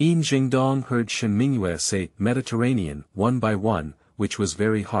 Yin Zhengdong heard Shen Mingyue say Mediterranean one by one, which was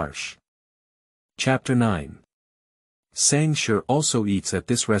very harsh. Chapter 9. Sangshi also eats at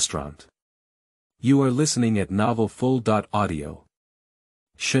this restaurant. You are listening at novelfull.audio.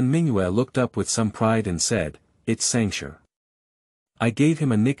 Shen Mingyue looked up with some pride and said, It's Sangshi. I gave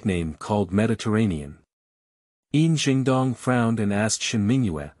him a nickname called Mediterranean. Yin Zhengdong frowned and asked Shen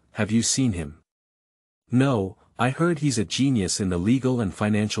Mingyue, have you seen him? No, I heard he's a genius in the legal and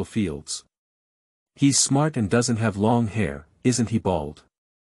financial fields. He's smart and doesn't have long hair, isn't he bald?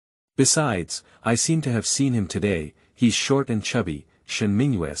 Besides, I seem to have seen him today, he's short and chubby, Shen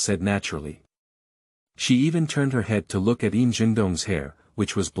Mingyue said naturally. She even turned her head to look at Yin Zhengdong's hair,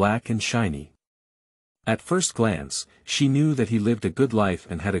 which was black and shiny. At first glance, she knew that he lived a good life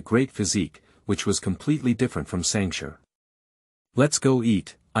and had a great physique, which was completely different from Sangshi. Let's go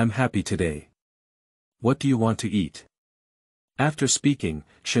eat, I'm happy today. What do you want to eat? After speaking,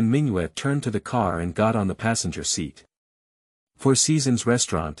 Shen Mingyue turned to the car and got on the passenger seat. Four Seasons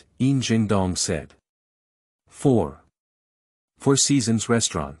Restaurant, Yin Zhengdong said. 4. Four Seasons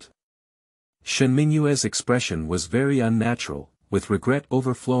Restaurant. Shen Mingyue's expression was very unnatural, with regret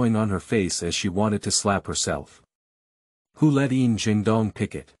overflowing on her face as she wanted to slap herself. Who let Yin Zhengdong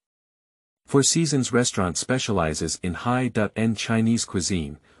pick it? Four Seasons Restaurant specializes in high-end Chinese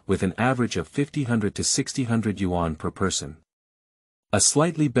cuisine, with an average of 50 to 60 yuan per person. A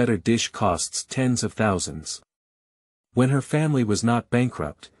slightly better dish costs tens of thousands. When her family was not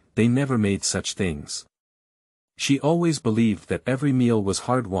bankrupt, they never made such things. She always believed that every meal was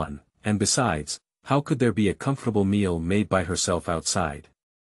hard-won, and besides, how could there be a comfortable meal made by herself outside?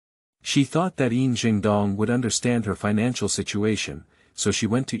 She thought that Yin Zhengdong would understand her financial situation, so she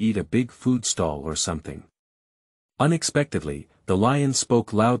went to eat a big food stall or something. Unexpectedly, the lion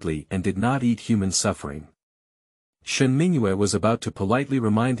spoke loudly and did not eat human suffering. Shen Mingyue was about to politely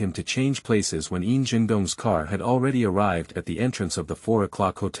remind him to change places when Yin Zhengdong's car had already arrived at the entrance of the 4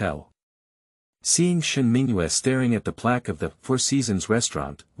 o'clock hotel. Seeing Shen Mingyue staring at the plaque of the Four Seasons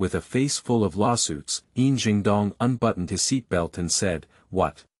Restaurant, with a face full of lawsuits, Yin Zhengdong unbuttoned his seatbelt and said,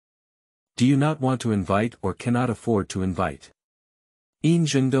 "What? Do you not want to invite or cannot afford to invite?" Yin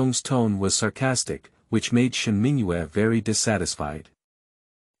Zhengdong's tone was sarcastic, which made Shen Mingyue very dissatisfied.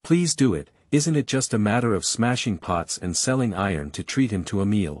 "Please do it, isn't it just a matter of smashing pots and selling iron to treat him to a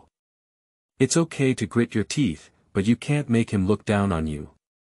meal? It's okay to grit your teeth, but you can't make him look down on you."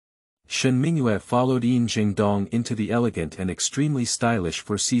 Shen Mingyue followed Yin Zhengdong into the elegant and extremely stylish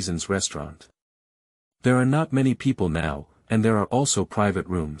Four Seasons Restaurant. There are not many people now, and there are also private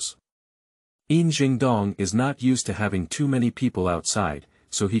rooms. Yin Zhengdong is not used to having too many people outside,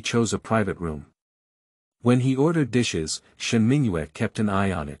 so he chose a private room. When he ordered dishes, Shen Mingyue kept an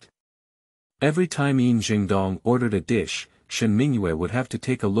eye on it. Every time Yin Zhengdong ordered a dish, Shen Mingyue would have to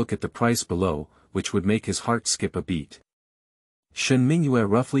take a look at the price below, which would make his heart skip a beat. Shen Mingyue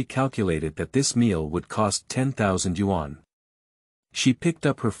roughly calculated that this meal would cost 10,000 yuan. She picked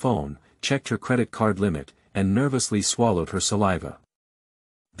up her phone, checked her credit card limit, and nervously swallowed her saliva.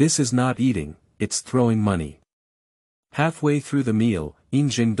 This is not eating, it's throwing money. Halfway through the meal, Yin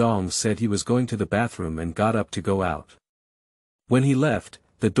Zhengdong said he was going to the bathroom and got up to go out. When he left,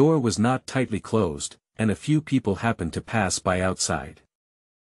 the door was not tightly closed, and a few people happened to pass by outside.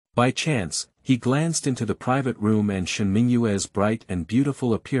 By chance, he glanced into the private room and Shen Mingyue's bright and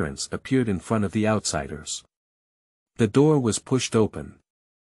beautiful appearance appeared in front of the outsiders. The door was pushed open.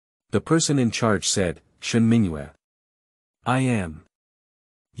 The person in charge said, "Shen Mingyue." "I am."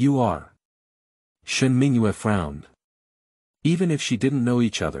 "You are." Shen Mingyue frowned. Even if she didn't know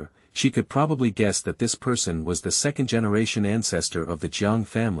each other, she could probably guess that this person was the second-generation ancestor of the Jiang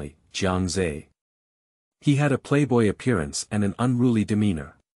family, Jiang Zhe. He had a playboy appearance and an unruly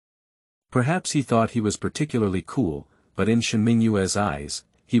demeanor. Perhaps he thought he was particularly cool, but in Shen Mingyue's eyes,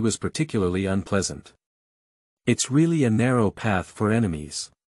 he was particularly unpleasant. It's really a narrow path for enemies.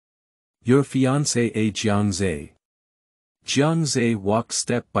 "Your fiancé est Jiang Zhe." Jiang Zhe walked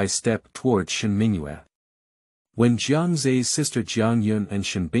step by step towards Shen Mingyue. When Jiang Zhe's sister Jiang Yun and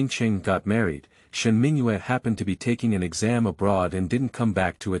Shen Bingcheng got married, Shen Mingyue happened to be taking an exam abroad and didn't come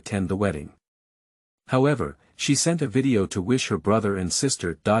back to attend the wedding. However, she sent a video to wish her brother and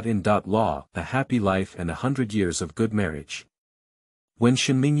sister a happy life and 100 years of good marriage. When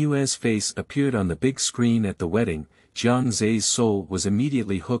Shen Mingyue's face appeared on the big screen at the wedding, Jiang Zhe's soul was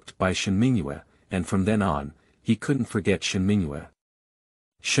immediately hooked by Shen Mingyue, and from then on, he couldn't forget Shen Mingyue.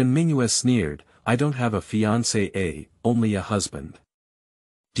 Shen Mingyue sneered, "I don't have a fiancé, only a husband.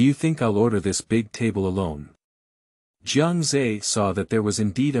 Do you think I'll order this big table alone?" Jiang Zhe saw that there was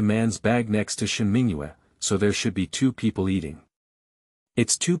indeed a man's bag next to Shen Mingyue, so there should be two people eating.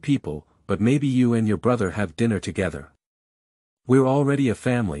 "It's two people, but maybe you and your brother have dinner together." "We're already a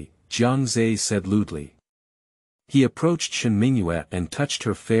family," Jiang Zhe said lewdly. He approached Shen Mingyue and touched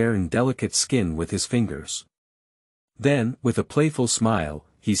her fair and delicate skin with his fingers. Then, with a playful smile,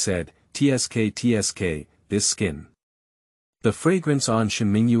 he said, TSK, this skin." The fragrance on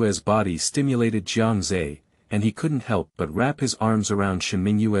Shen Mingyue's body stimulated Jiang Zhe, and he couldn't help but wrap his arms around Shen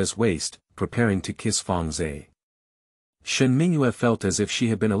Mingyue's waist, preparing to kiss Fang Zhe. Shen Mingyue felt as if she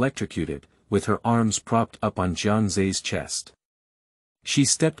had been electrocuted, with her arms propped up on Jiang Zhe's chest. She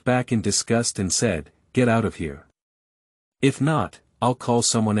stepped back in disgust and said, "Get out of here. If not, I'll call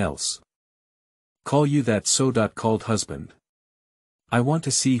someone else." "Call you that so-called husband? I want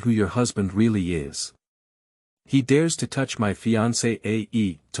to see who your husband really is. He dares to touch my fiancé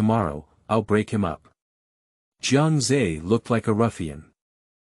tomorrow, I'll break him up." Jiang Zhe looked like a ruffian.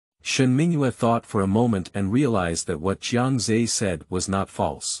 Shen Mingyue thought for a moment and realized that what Jiang Zhe said was not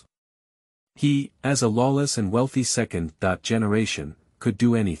false. He, as a lawless and wealthy second generation, could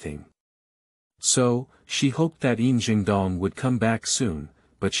do anything. So, she hoped that Yin Zhengdong would come back soon,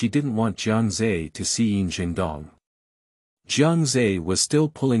 but she didn't want Jiang Zhe to see Yin Zhengdong. Jiang Zhe was still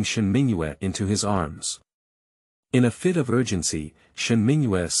pulling Shen Mingyue into his arms. In a fit of urgency, Shen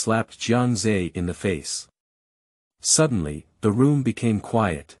Mingyue slapped Jiang Zhe in the face. Suddenly, the room became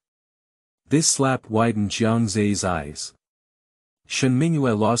quiet. This slap widened Jiang Zhe's eyes. Shen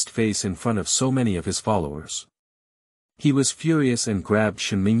Mingyue lost face in front of so many of his followers. He was furious and grabbed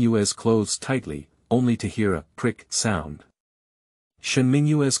Shen Mingyue's clothes tightly, only to hear a prick sound. Shen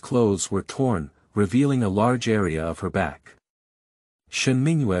Mingyue's clothes were torn, revealing a large area of her back. Shen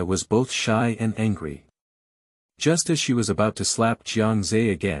Mingyue was both shy and angry. Just as she was about to slap Jiang Zhe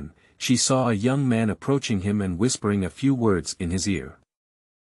again, she saw a young man approaching him and whispering a few words in his ear.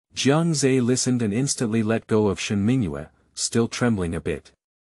 Jiang Zhe listened and instantly let go of Shen Mingyue, still trembling a bit.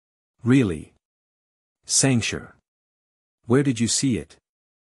 Really? Sangshi. Where did you see it?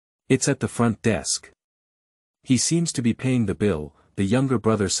 It's at the front desk. He seems to be paying the bill, the younger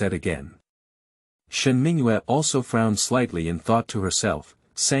brother said again. Shen Mingyue also frowned slightly and thought to herself,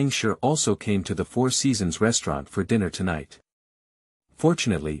 Sangshi also came to the Four Seasons restaurant for dinner tonight.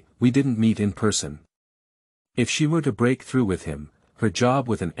 Fortunately, we didn't meet in person. If she were to break through with him, her job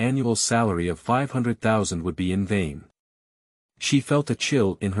with an annual salary of 500,000 would be in vain. She felt a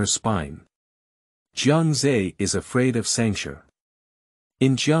chill in her spine. Jiang Zhe is afraid of Sangshi.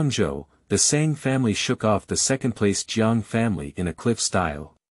 In Jiangzhou, the Sang family shook off the second-place Jiang family in a cliff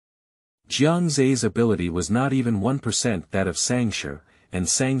style. Jiang Zhe's ability was not even 1% that of Sangshi, and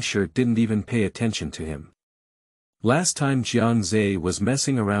Sangshi didn't even pay attention to him. Last time Jiang Zhe was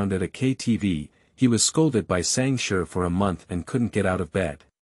messing around at a KTV, he was scolded by Sangshi for a month and couldn't get out of bed.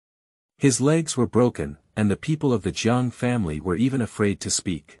 His legs were broken, and the people of the Jiang family were even afraid to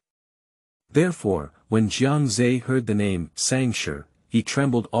speak. Therefore, when Jiang Zhe heard the name Sangshi, he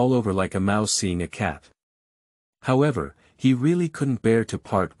trembled all over like a mouse seeing a cat. However, he really couldn't bear to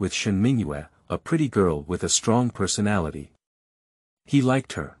part with Shen Mingyue, a pretty girl with a strong personality. He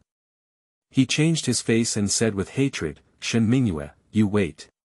liked her. He changed his face and said with hatred, Shen Mingyue, you wait.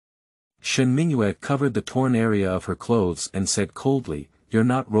 Shen Mingyue covered the torn area of her clothes and said coldly, you're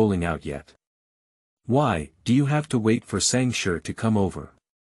not rolling out yet. Why, do you have to wait for Sangshi to come over?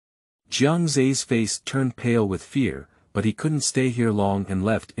 Jiang Zhe's face turned pale with fear, but he couldn't stay here long and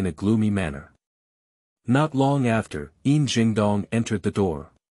left in a gloomy manner. Not long after, Yin Zhengdong entered the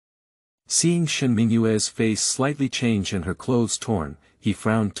door. Seeing Shen Mingyue's face slightly change and her clothes torn, he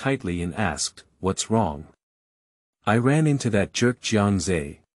frowned tightly and asked, what's wrong? I ran into that jerk Jiang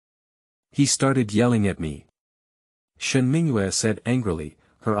Zhe. He started yelling at me. Shen Mingyue said angrily,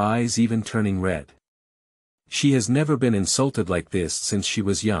 her eyes even turning red. She has never been insulted like this since she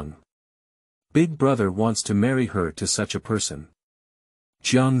was young. Big brother wants to marry her to such a person.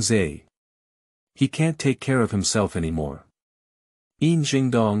 Jiang Zhe. He can't take care of himself anymore. Yin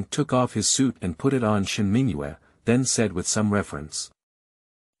Zhengdong took off his suit and put it on Shen Mingyue, then said with some reference.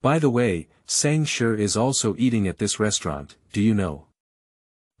 By the way, Sangshi is also eating at this restaurant, do you know?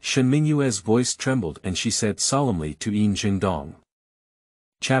 Shen Mingyue's voice trembled and she said solemnly to Yin Zhengdong.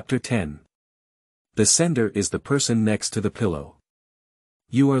 Chapter 10. The sender is the person next to the pillow.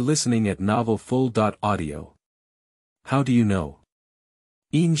 You are listening at novelfull.audio. How do you know?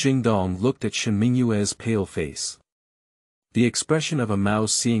 Yin Zhengdong looked at Shen Mingyue's pale face. The expression of a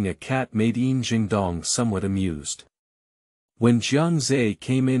mouse seeing a cat made Yin Zhengdong somewhat amused. When Jiang Zhe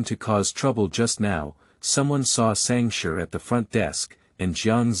came in to cause trouble just now, someone saw Sangshi at the front desk, and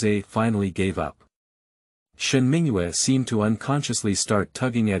Jiang Zhe finally gave up. Shen Mingyue seemed to unconsciously start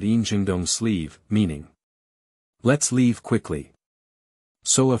tugging at Yin Zhengdong's sleeve, meaning, let's leave quickly.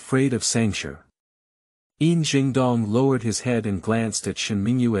 So afraid of Sangshi. Yin Zhengdong lowered his head and glanced at Shen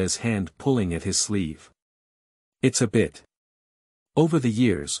Mingyue's hand pulling at his sleeve. It's a bit. Over the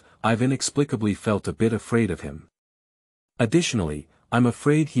years, I've inexplicably felt a bit afraid of him. Additionally, I'm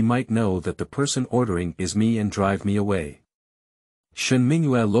afraid he might know that the person ordering is me and drive me away. Shen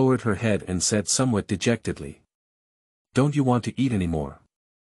Mingyue lowered her head and said somewhat dejectedly. Don't you want to eat anymore?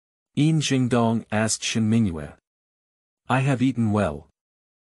 Yin Zhengdong asked Shen Mingyue. I have eaten well.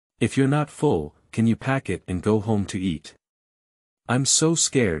 If you're not full, can you pack it and go home to eat? I'm so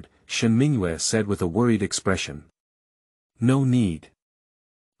scared, Shen Mingyue said with a worried expression. No need.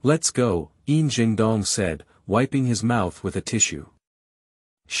 Let's go, Yin Zhengdong said, wiping his mouth with a tissue.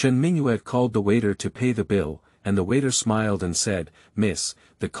 Shen Mingyue called the waiter to pay the bill, and the waiter smiled and said, "Miss,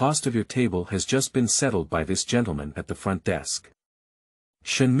 the cost of your table has just been settled by this gentleman at the front desk."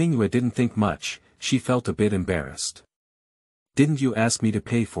 Shen Mingyue didn't think much, she felt a bit embarrassed. "Didn't you ask me to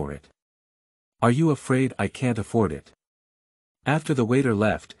pay for it? Are you afraid I can't afford it?" After the waiter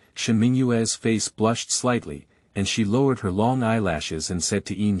left, Shen Mingyue's face blushed slightly, and she lowered her long eyelashes and said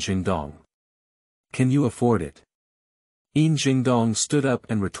to Yin Zhengdong, "Can you afford it?" Yin Zhengdong stood up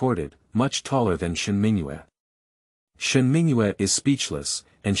and retorted, much taller than Shen Mingyue. Shen Mingyue is speechless,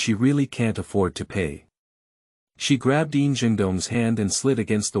 and she really can't afford to pay. She grabbed Yin Zhengdong's hand and slid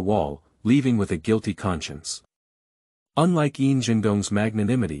against the wall, leaving with a guilty conscience. Unlike Yin Zhengdong's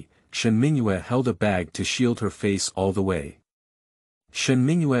magnanimity, Shen Mingyue held a bag to shield her face all the way. Shen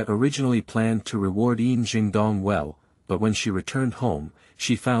Mingyue originally planned to reward Yin Zhengdong well, but when she returned home,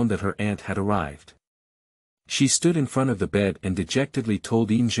 she found that her aunt had arrived. She stood in front of the bed and dejectedly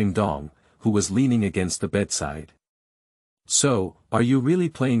told Yin Zhengdong, who was leaning against the bedside. "So, are you really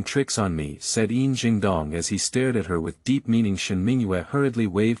playing tricks on me?" said Yin Zhengdong as he stared at her with deep meaning. Shen Mingyue hurriedly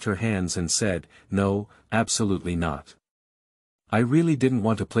waved her hands and said, "No, absolutely not. I really didn't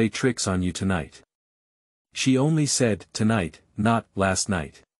want to play tricks on you tonight." She only said, "tonight, not last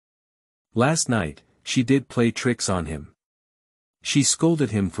night." Last night, she did play tricks on him. She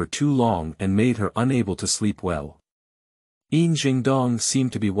scolded him for too long and made her unable to sleep well. Yin Zhengdong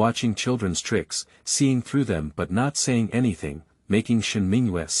seemed to be watching children's tricks, seeing through them but not saying anything, making Shen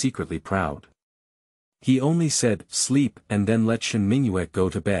Mingyue secretly proud. He only said, "Sleep," and then let Shen Mingyue go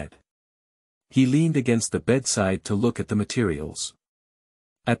to bed. He leaned against the bedside to look at the materials.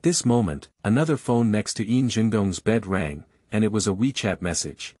 At this moment, another phone next to Yin Zhengdong's bed rang, and it was a WeChat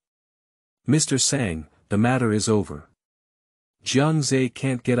message. "Mr. Sang, the matter is over. Jiang Zhe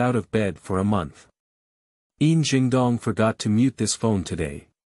can't get out of bed for a month." Yin Zhengdong forgot to mute this phone today.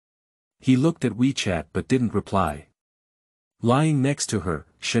 He looked at WeChat but didn't reply. Lying next to her,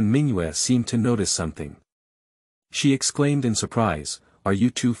 Shen Mingyue seemed to notice something. She exclaimed in surprise, "Are you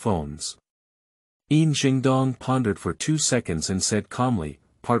two phones?" Yin Zhengdong pondered for 2 seconds and said calmly,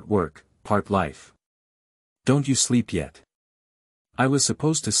 "Part work, part life. Don't you sleep yet?" "I was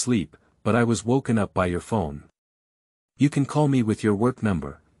supposed to sleep, but I was woken up by your phone. You can call me with your work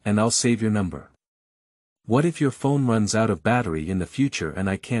number, and I'll save your number. What if your phone runs out of battery in the future and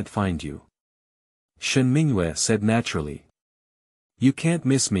I can't find you?" Shen Mingyue said naturally. "You can't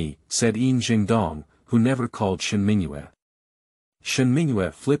miss me," said Yin Zhengdong, who never called Shen Mingyue. Shen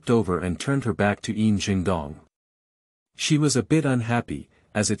Mingyue flipped over and turned her back to Yin Zhengdong. She was a bit unhappy,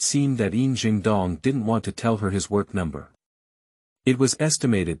 as it seemed that Yin Zhengdong didn't want to tell her his work number. It was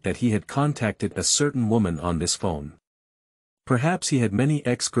estimated that he had contacted a certain woman on this phone. Perhaps he had many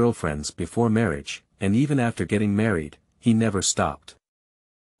ex-girlfriends before marriage, and even after getting married, he never stopped.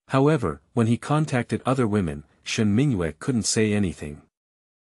 However, when he contacted other women, Shen Mingyue couldn't say anything.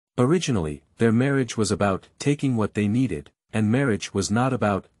 Originally, their marriage was about taking what they needed, and marriage was not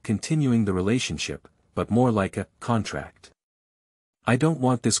about continuing the relationship, but more like a contract. "I don't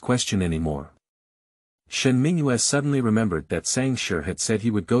want this question anymore." Shen Mingyue suddenly remembered that Sangshi had said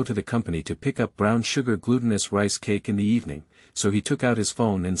he would go to the company to pick up brown sugar glutinous rice cake in the evening, so he took out his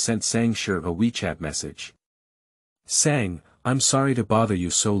phone and sent Sangshi a WeChat message. "Sang, I'm sorry to bother you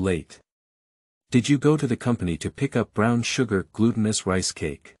so late. Did you go to the company to pick up brown sugar glutinous rice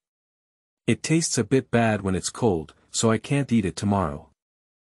cake? It tastes a bit bad when it's cold, so I can't eat it tomorrow."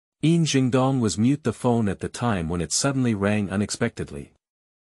 Yin Zhengdong was mute the phone at the time when it suddenly rang unexpectedly.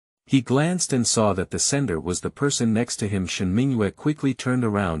 He glanced and saw that the sender was the person next to him. Shen Mingyue quickly turned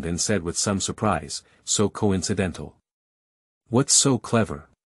around and said with some surprise, "So coincidental. What's so clever?"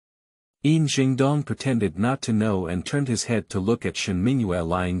 Yin Zhengdong pretended not to know and turned his head to look at Shen Mingyue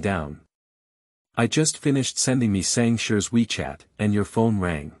lying down. "I just finished sending me Sangshi's WeChat, and your phone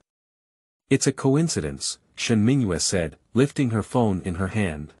rang." "It's a coincidence," Shen Mingyue said, lifting her phone in her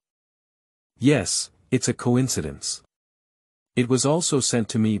hand. "Yes, it's a coincidence. It was also sent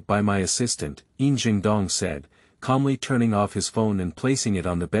to me by my assistant," Yin Zhengdong said, calmly turning off his phone and placing it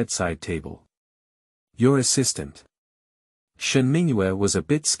on the bedside table. "Your assistant?" Shen Mingyue was a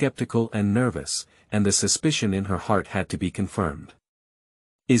bit skeptical and nervous, and the suspicion in her heart had to be confirmed.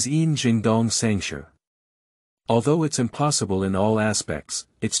 "Is Yin Zhengdong Sangshi? Although it's impossible in all aspects,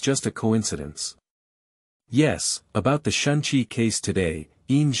 it's just a coincidence." "Yes, about the Shanqi case today,"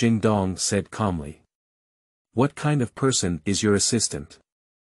 Yin Zhengdong said calmly. "What kind of person is your assistant?"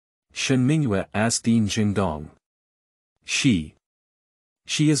 Shen Mingyue asked Yin Zhengdong. She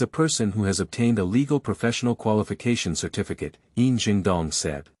is a person who has obtained a legal professional qualification certificate," Yin Zhengdong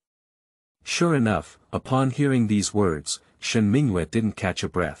said. Sure enough, upon hearing these words, Shen Mingyue didn't catch a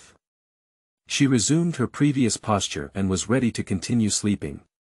breath. She resumed her previous posture and was ready to continue sleeping.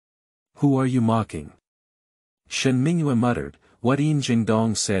 Who are you mocking? Shen Mingyue muttered. What Yin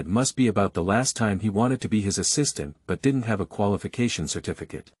Zhengdong said must be about the last time he wanted to be his assistant but didn't have a qualification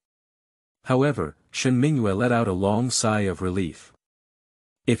certificate. However, Shen Mingyue let out a long sigh of relief.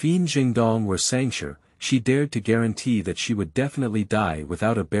 If Yin Zhengdong were Sangshi, she dared to guarantee that she would definitely die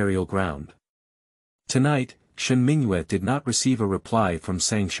without a burial ground. Tonight, Shen Mingyue did not receive a reply from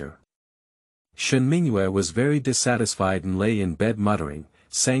Sangshi. Shen Mingyue was very dissatisfied and lay in bed muttering,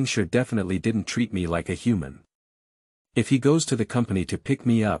 Sangshi definitely didn't treat me like a human. If he goes to the company to pick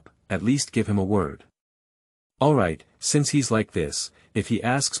me up, at least give him a word. Alright, since he's like this, if he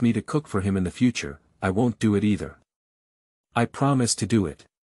asks me to cook for him in the future, I won't do it either. I promise to do it.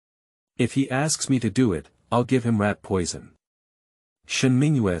 If he asks me to do it, I'll give him rat poison. Shen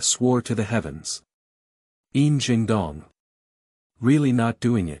Mingyue swore to the heavens. Yin Zhengdong. Really not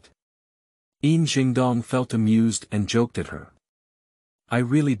doing it. Yin Zhengdong felt amused and joked at her. I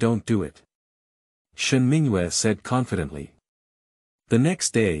really don't do it. Shen Mingyue said confidently. The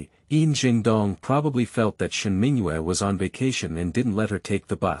next day, Yin Zhengdong probably felt that Shen Mingyue was on vacation and didn't let her take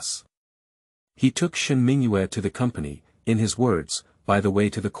the bus. He took Shen Mingyue to the company, in his words, by the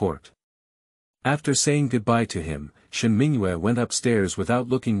way to the court. After saying goodbye to him, Shen Mingyue went upstairs without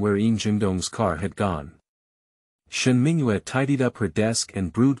looking where Yin Zhengdong's car had gone. Shen Mingyue tidied up her desk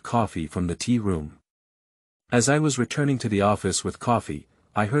and brewed coffee from the tea room. As I was returning to the office with coffee,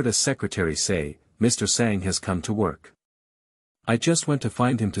 I heard a secretary say, Mr. Sang has come to work. I just went to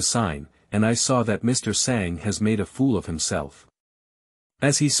find him to sign, and I saw that Mr. Sang has made a fool of himself.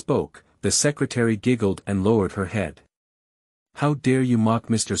 As he spoke, the secretary giggled and lowered her head. How dare you mock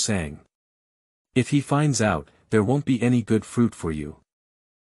Mr. Sang? If he finds out, there won't be any good fruit for you.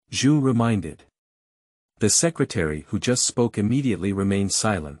 Zhu reminded. The secretary who just spoke immediately remained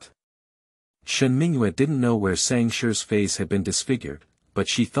silent. Shen Mingyue didn't know where Sangshi's face had been disfigured, but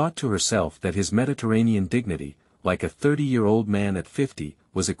she thought to herself that his Mediterranean dignity, like a 30-year-old man at 50,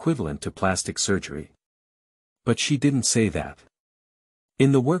 was equivalent to plastic surgery. But she didn't say that.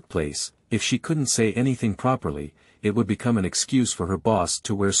 In the workplace, if she couldn't say anything properly, it would become an excuse for her boss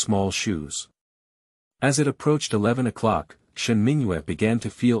to wear small shoes. As it approached 11 o'clock, Shen Mingyue began to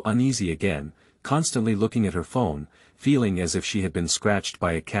feel uneasy again, constantly looking at her phone, feeling as if she had been scratched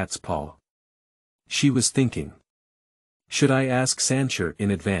by a cat's paw. She was thinking. Should I ask Sangshi in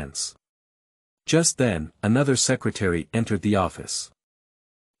advance? Just then, another secretary entered the office.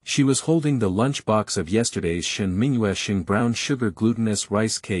 She was holding the lunchbox of yesterday's Shen Mingyue Xing brown sugar glutinous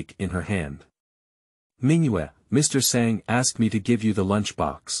rice cake in her hand. Mingyue, Mr. Sang asked me to give you the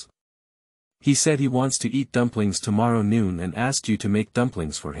lunchbox. He said he wants to eat dumplings tomorrow noon and asked you to make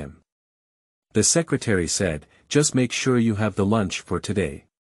dumplings for him. The secretary said, just make sure you have the lunch for today.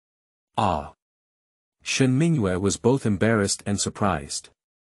 Ah. Shen Mingyue was both embarrassed and surprised.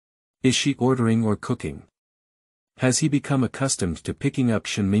 Is she ordering or cooking? Has he become accustomed to picking up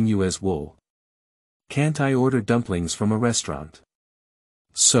Shen Mingyue's wool? Can't I order dumplings from a restaurant?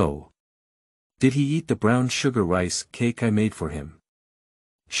 So. Did he eat the brown sugar rice cake I made for him?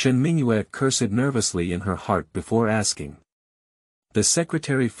 Shen Mingyue cursed nervously in her heart before asking. The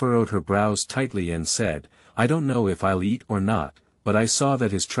secretary furrowed her brows tightly and said, I don't know if I'll eat or not, but I saw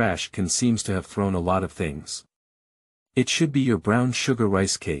that his trash can seems to have thrown a lot of things. It should be your brown sugar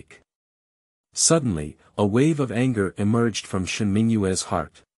rice cake. Suddenly, a wave of anger emerged from Shen Mingyue's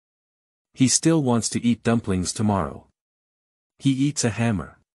heart. He still wants to eat dumplings tomorrow. He eats a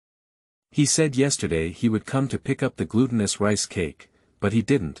hammer. He said yesterday he would come to pick up the glutinous rice cake, but he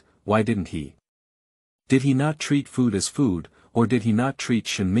didn't. Why didn't he? Did he not treat food as food, or did he not treat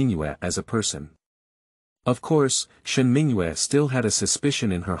Shen Mingyue as a person? Of course, Shen Mingyue still had a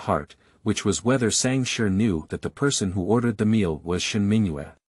suspicion in her heart, which was whether Sangshi knew that the person who ordered the meal was Shen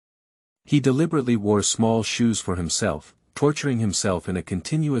Mingyue. He deliberately wore small shoes for himself, torturing himself in a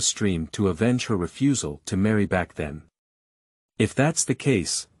continuous stream to avenge her refusal to marry back then. If that's the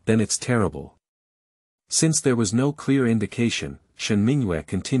case, then it's terrible. Since there was no clear indication, Shen Mingyue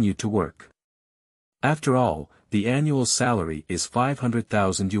continued to work. After all, the annual salary is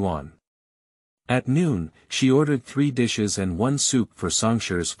 500,000 yuan. At noon, she ordered 3 dishes and 1 soup for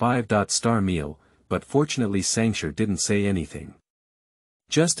Sangshi's 5-star meal, but fortunately Sangshi didn't say anything.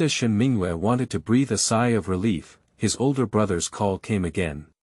 Just as Shen Mingyue wanted to breathe a sigh of relief, his older brother's call came again.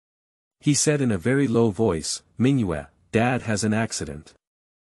 He said in a very low voice, Mingyue, Dad has an accident.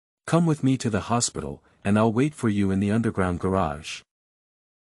 Come with me to the hospital, and I'll wait for you in the underground garage.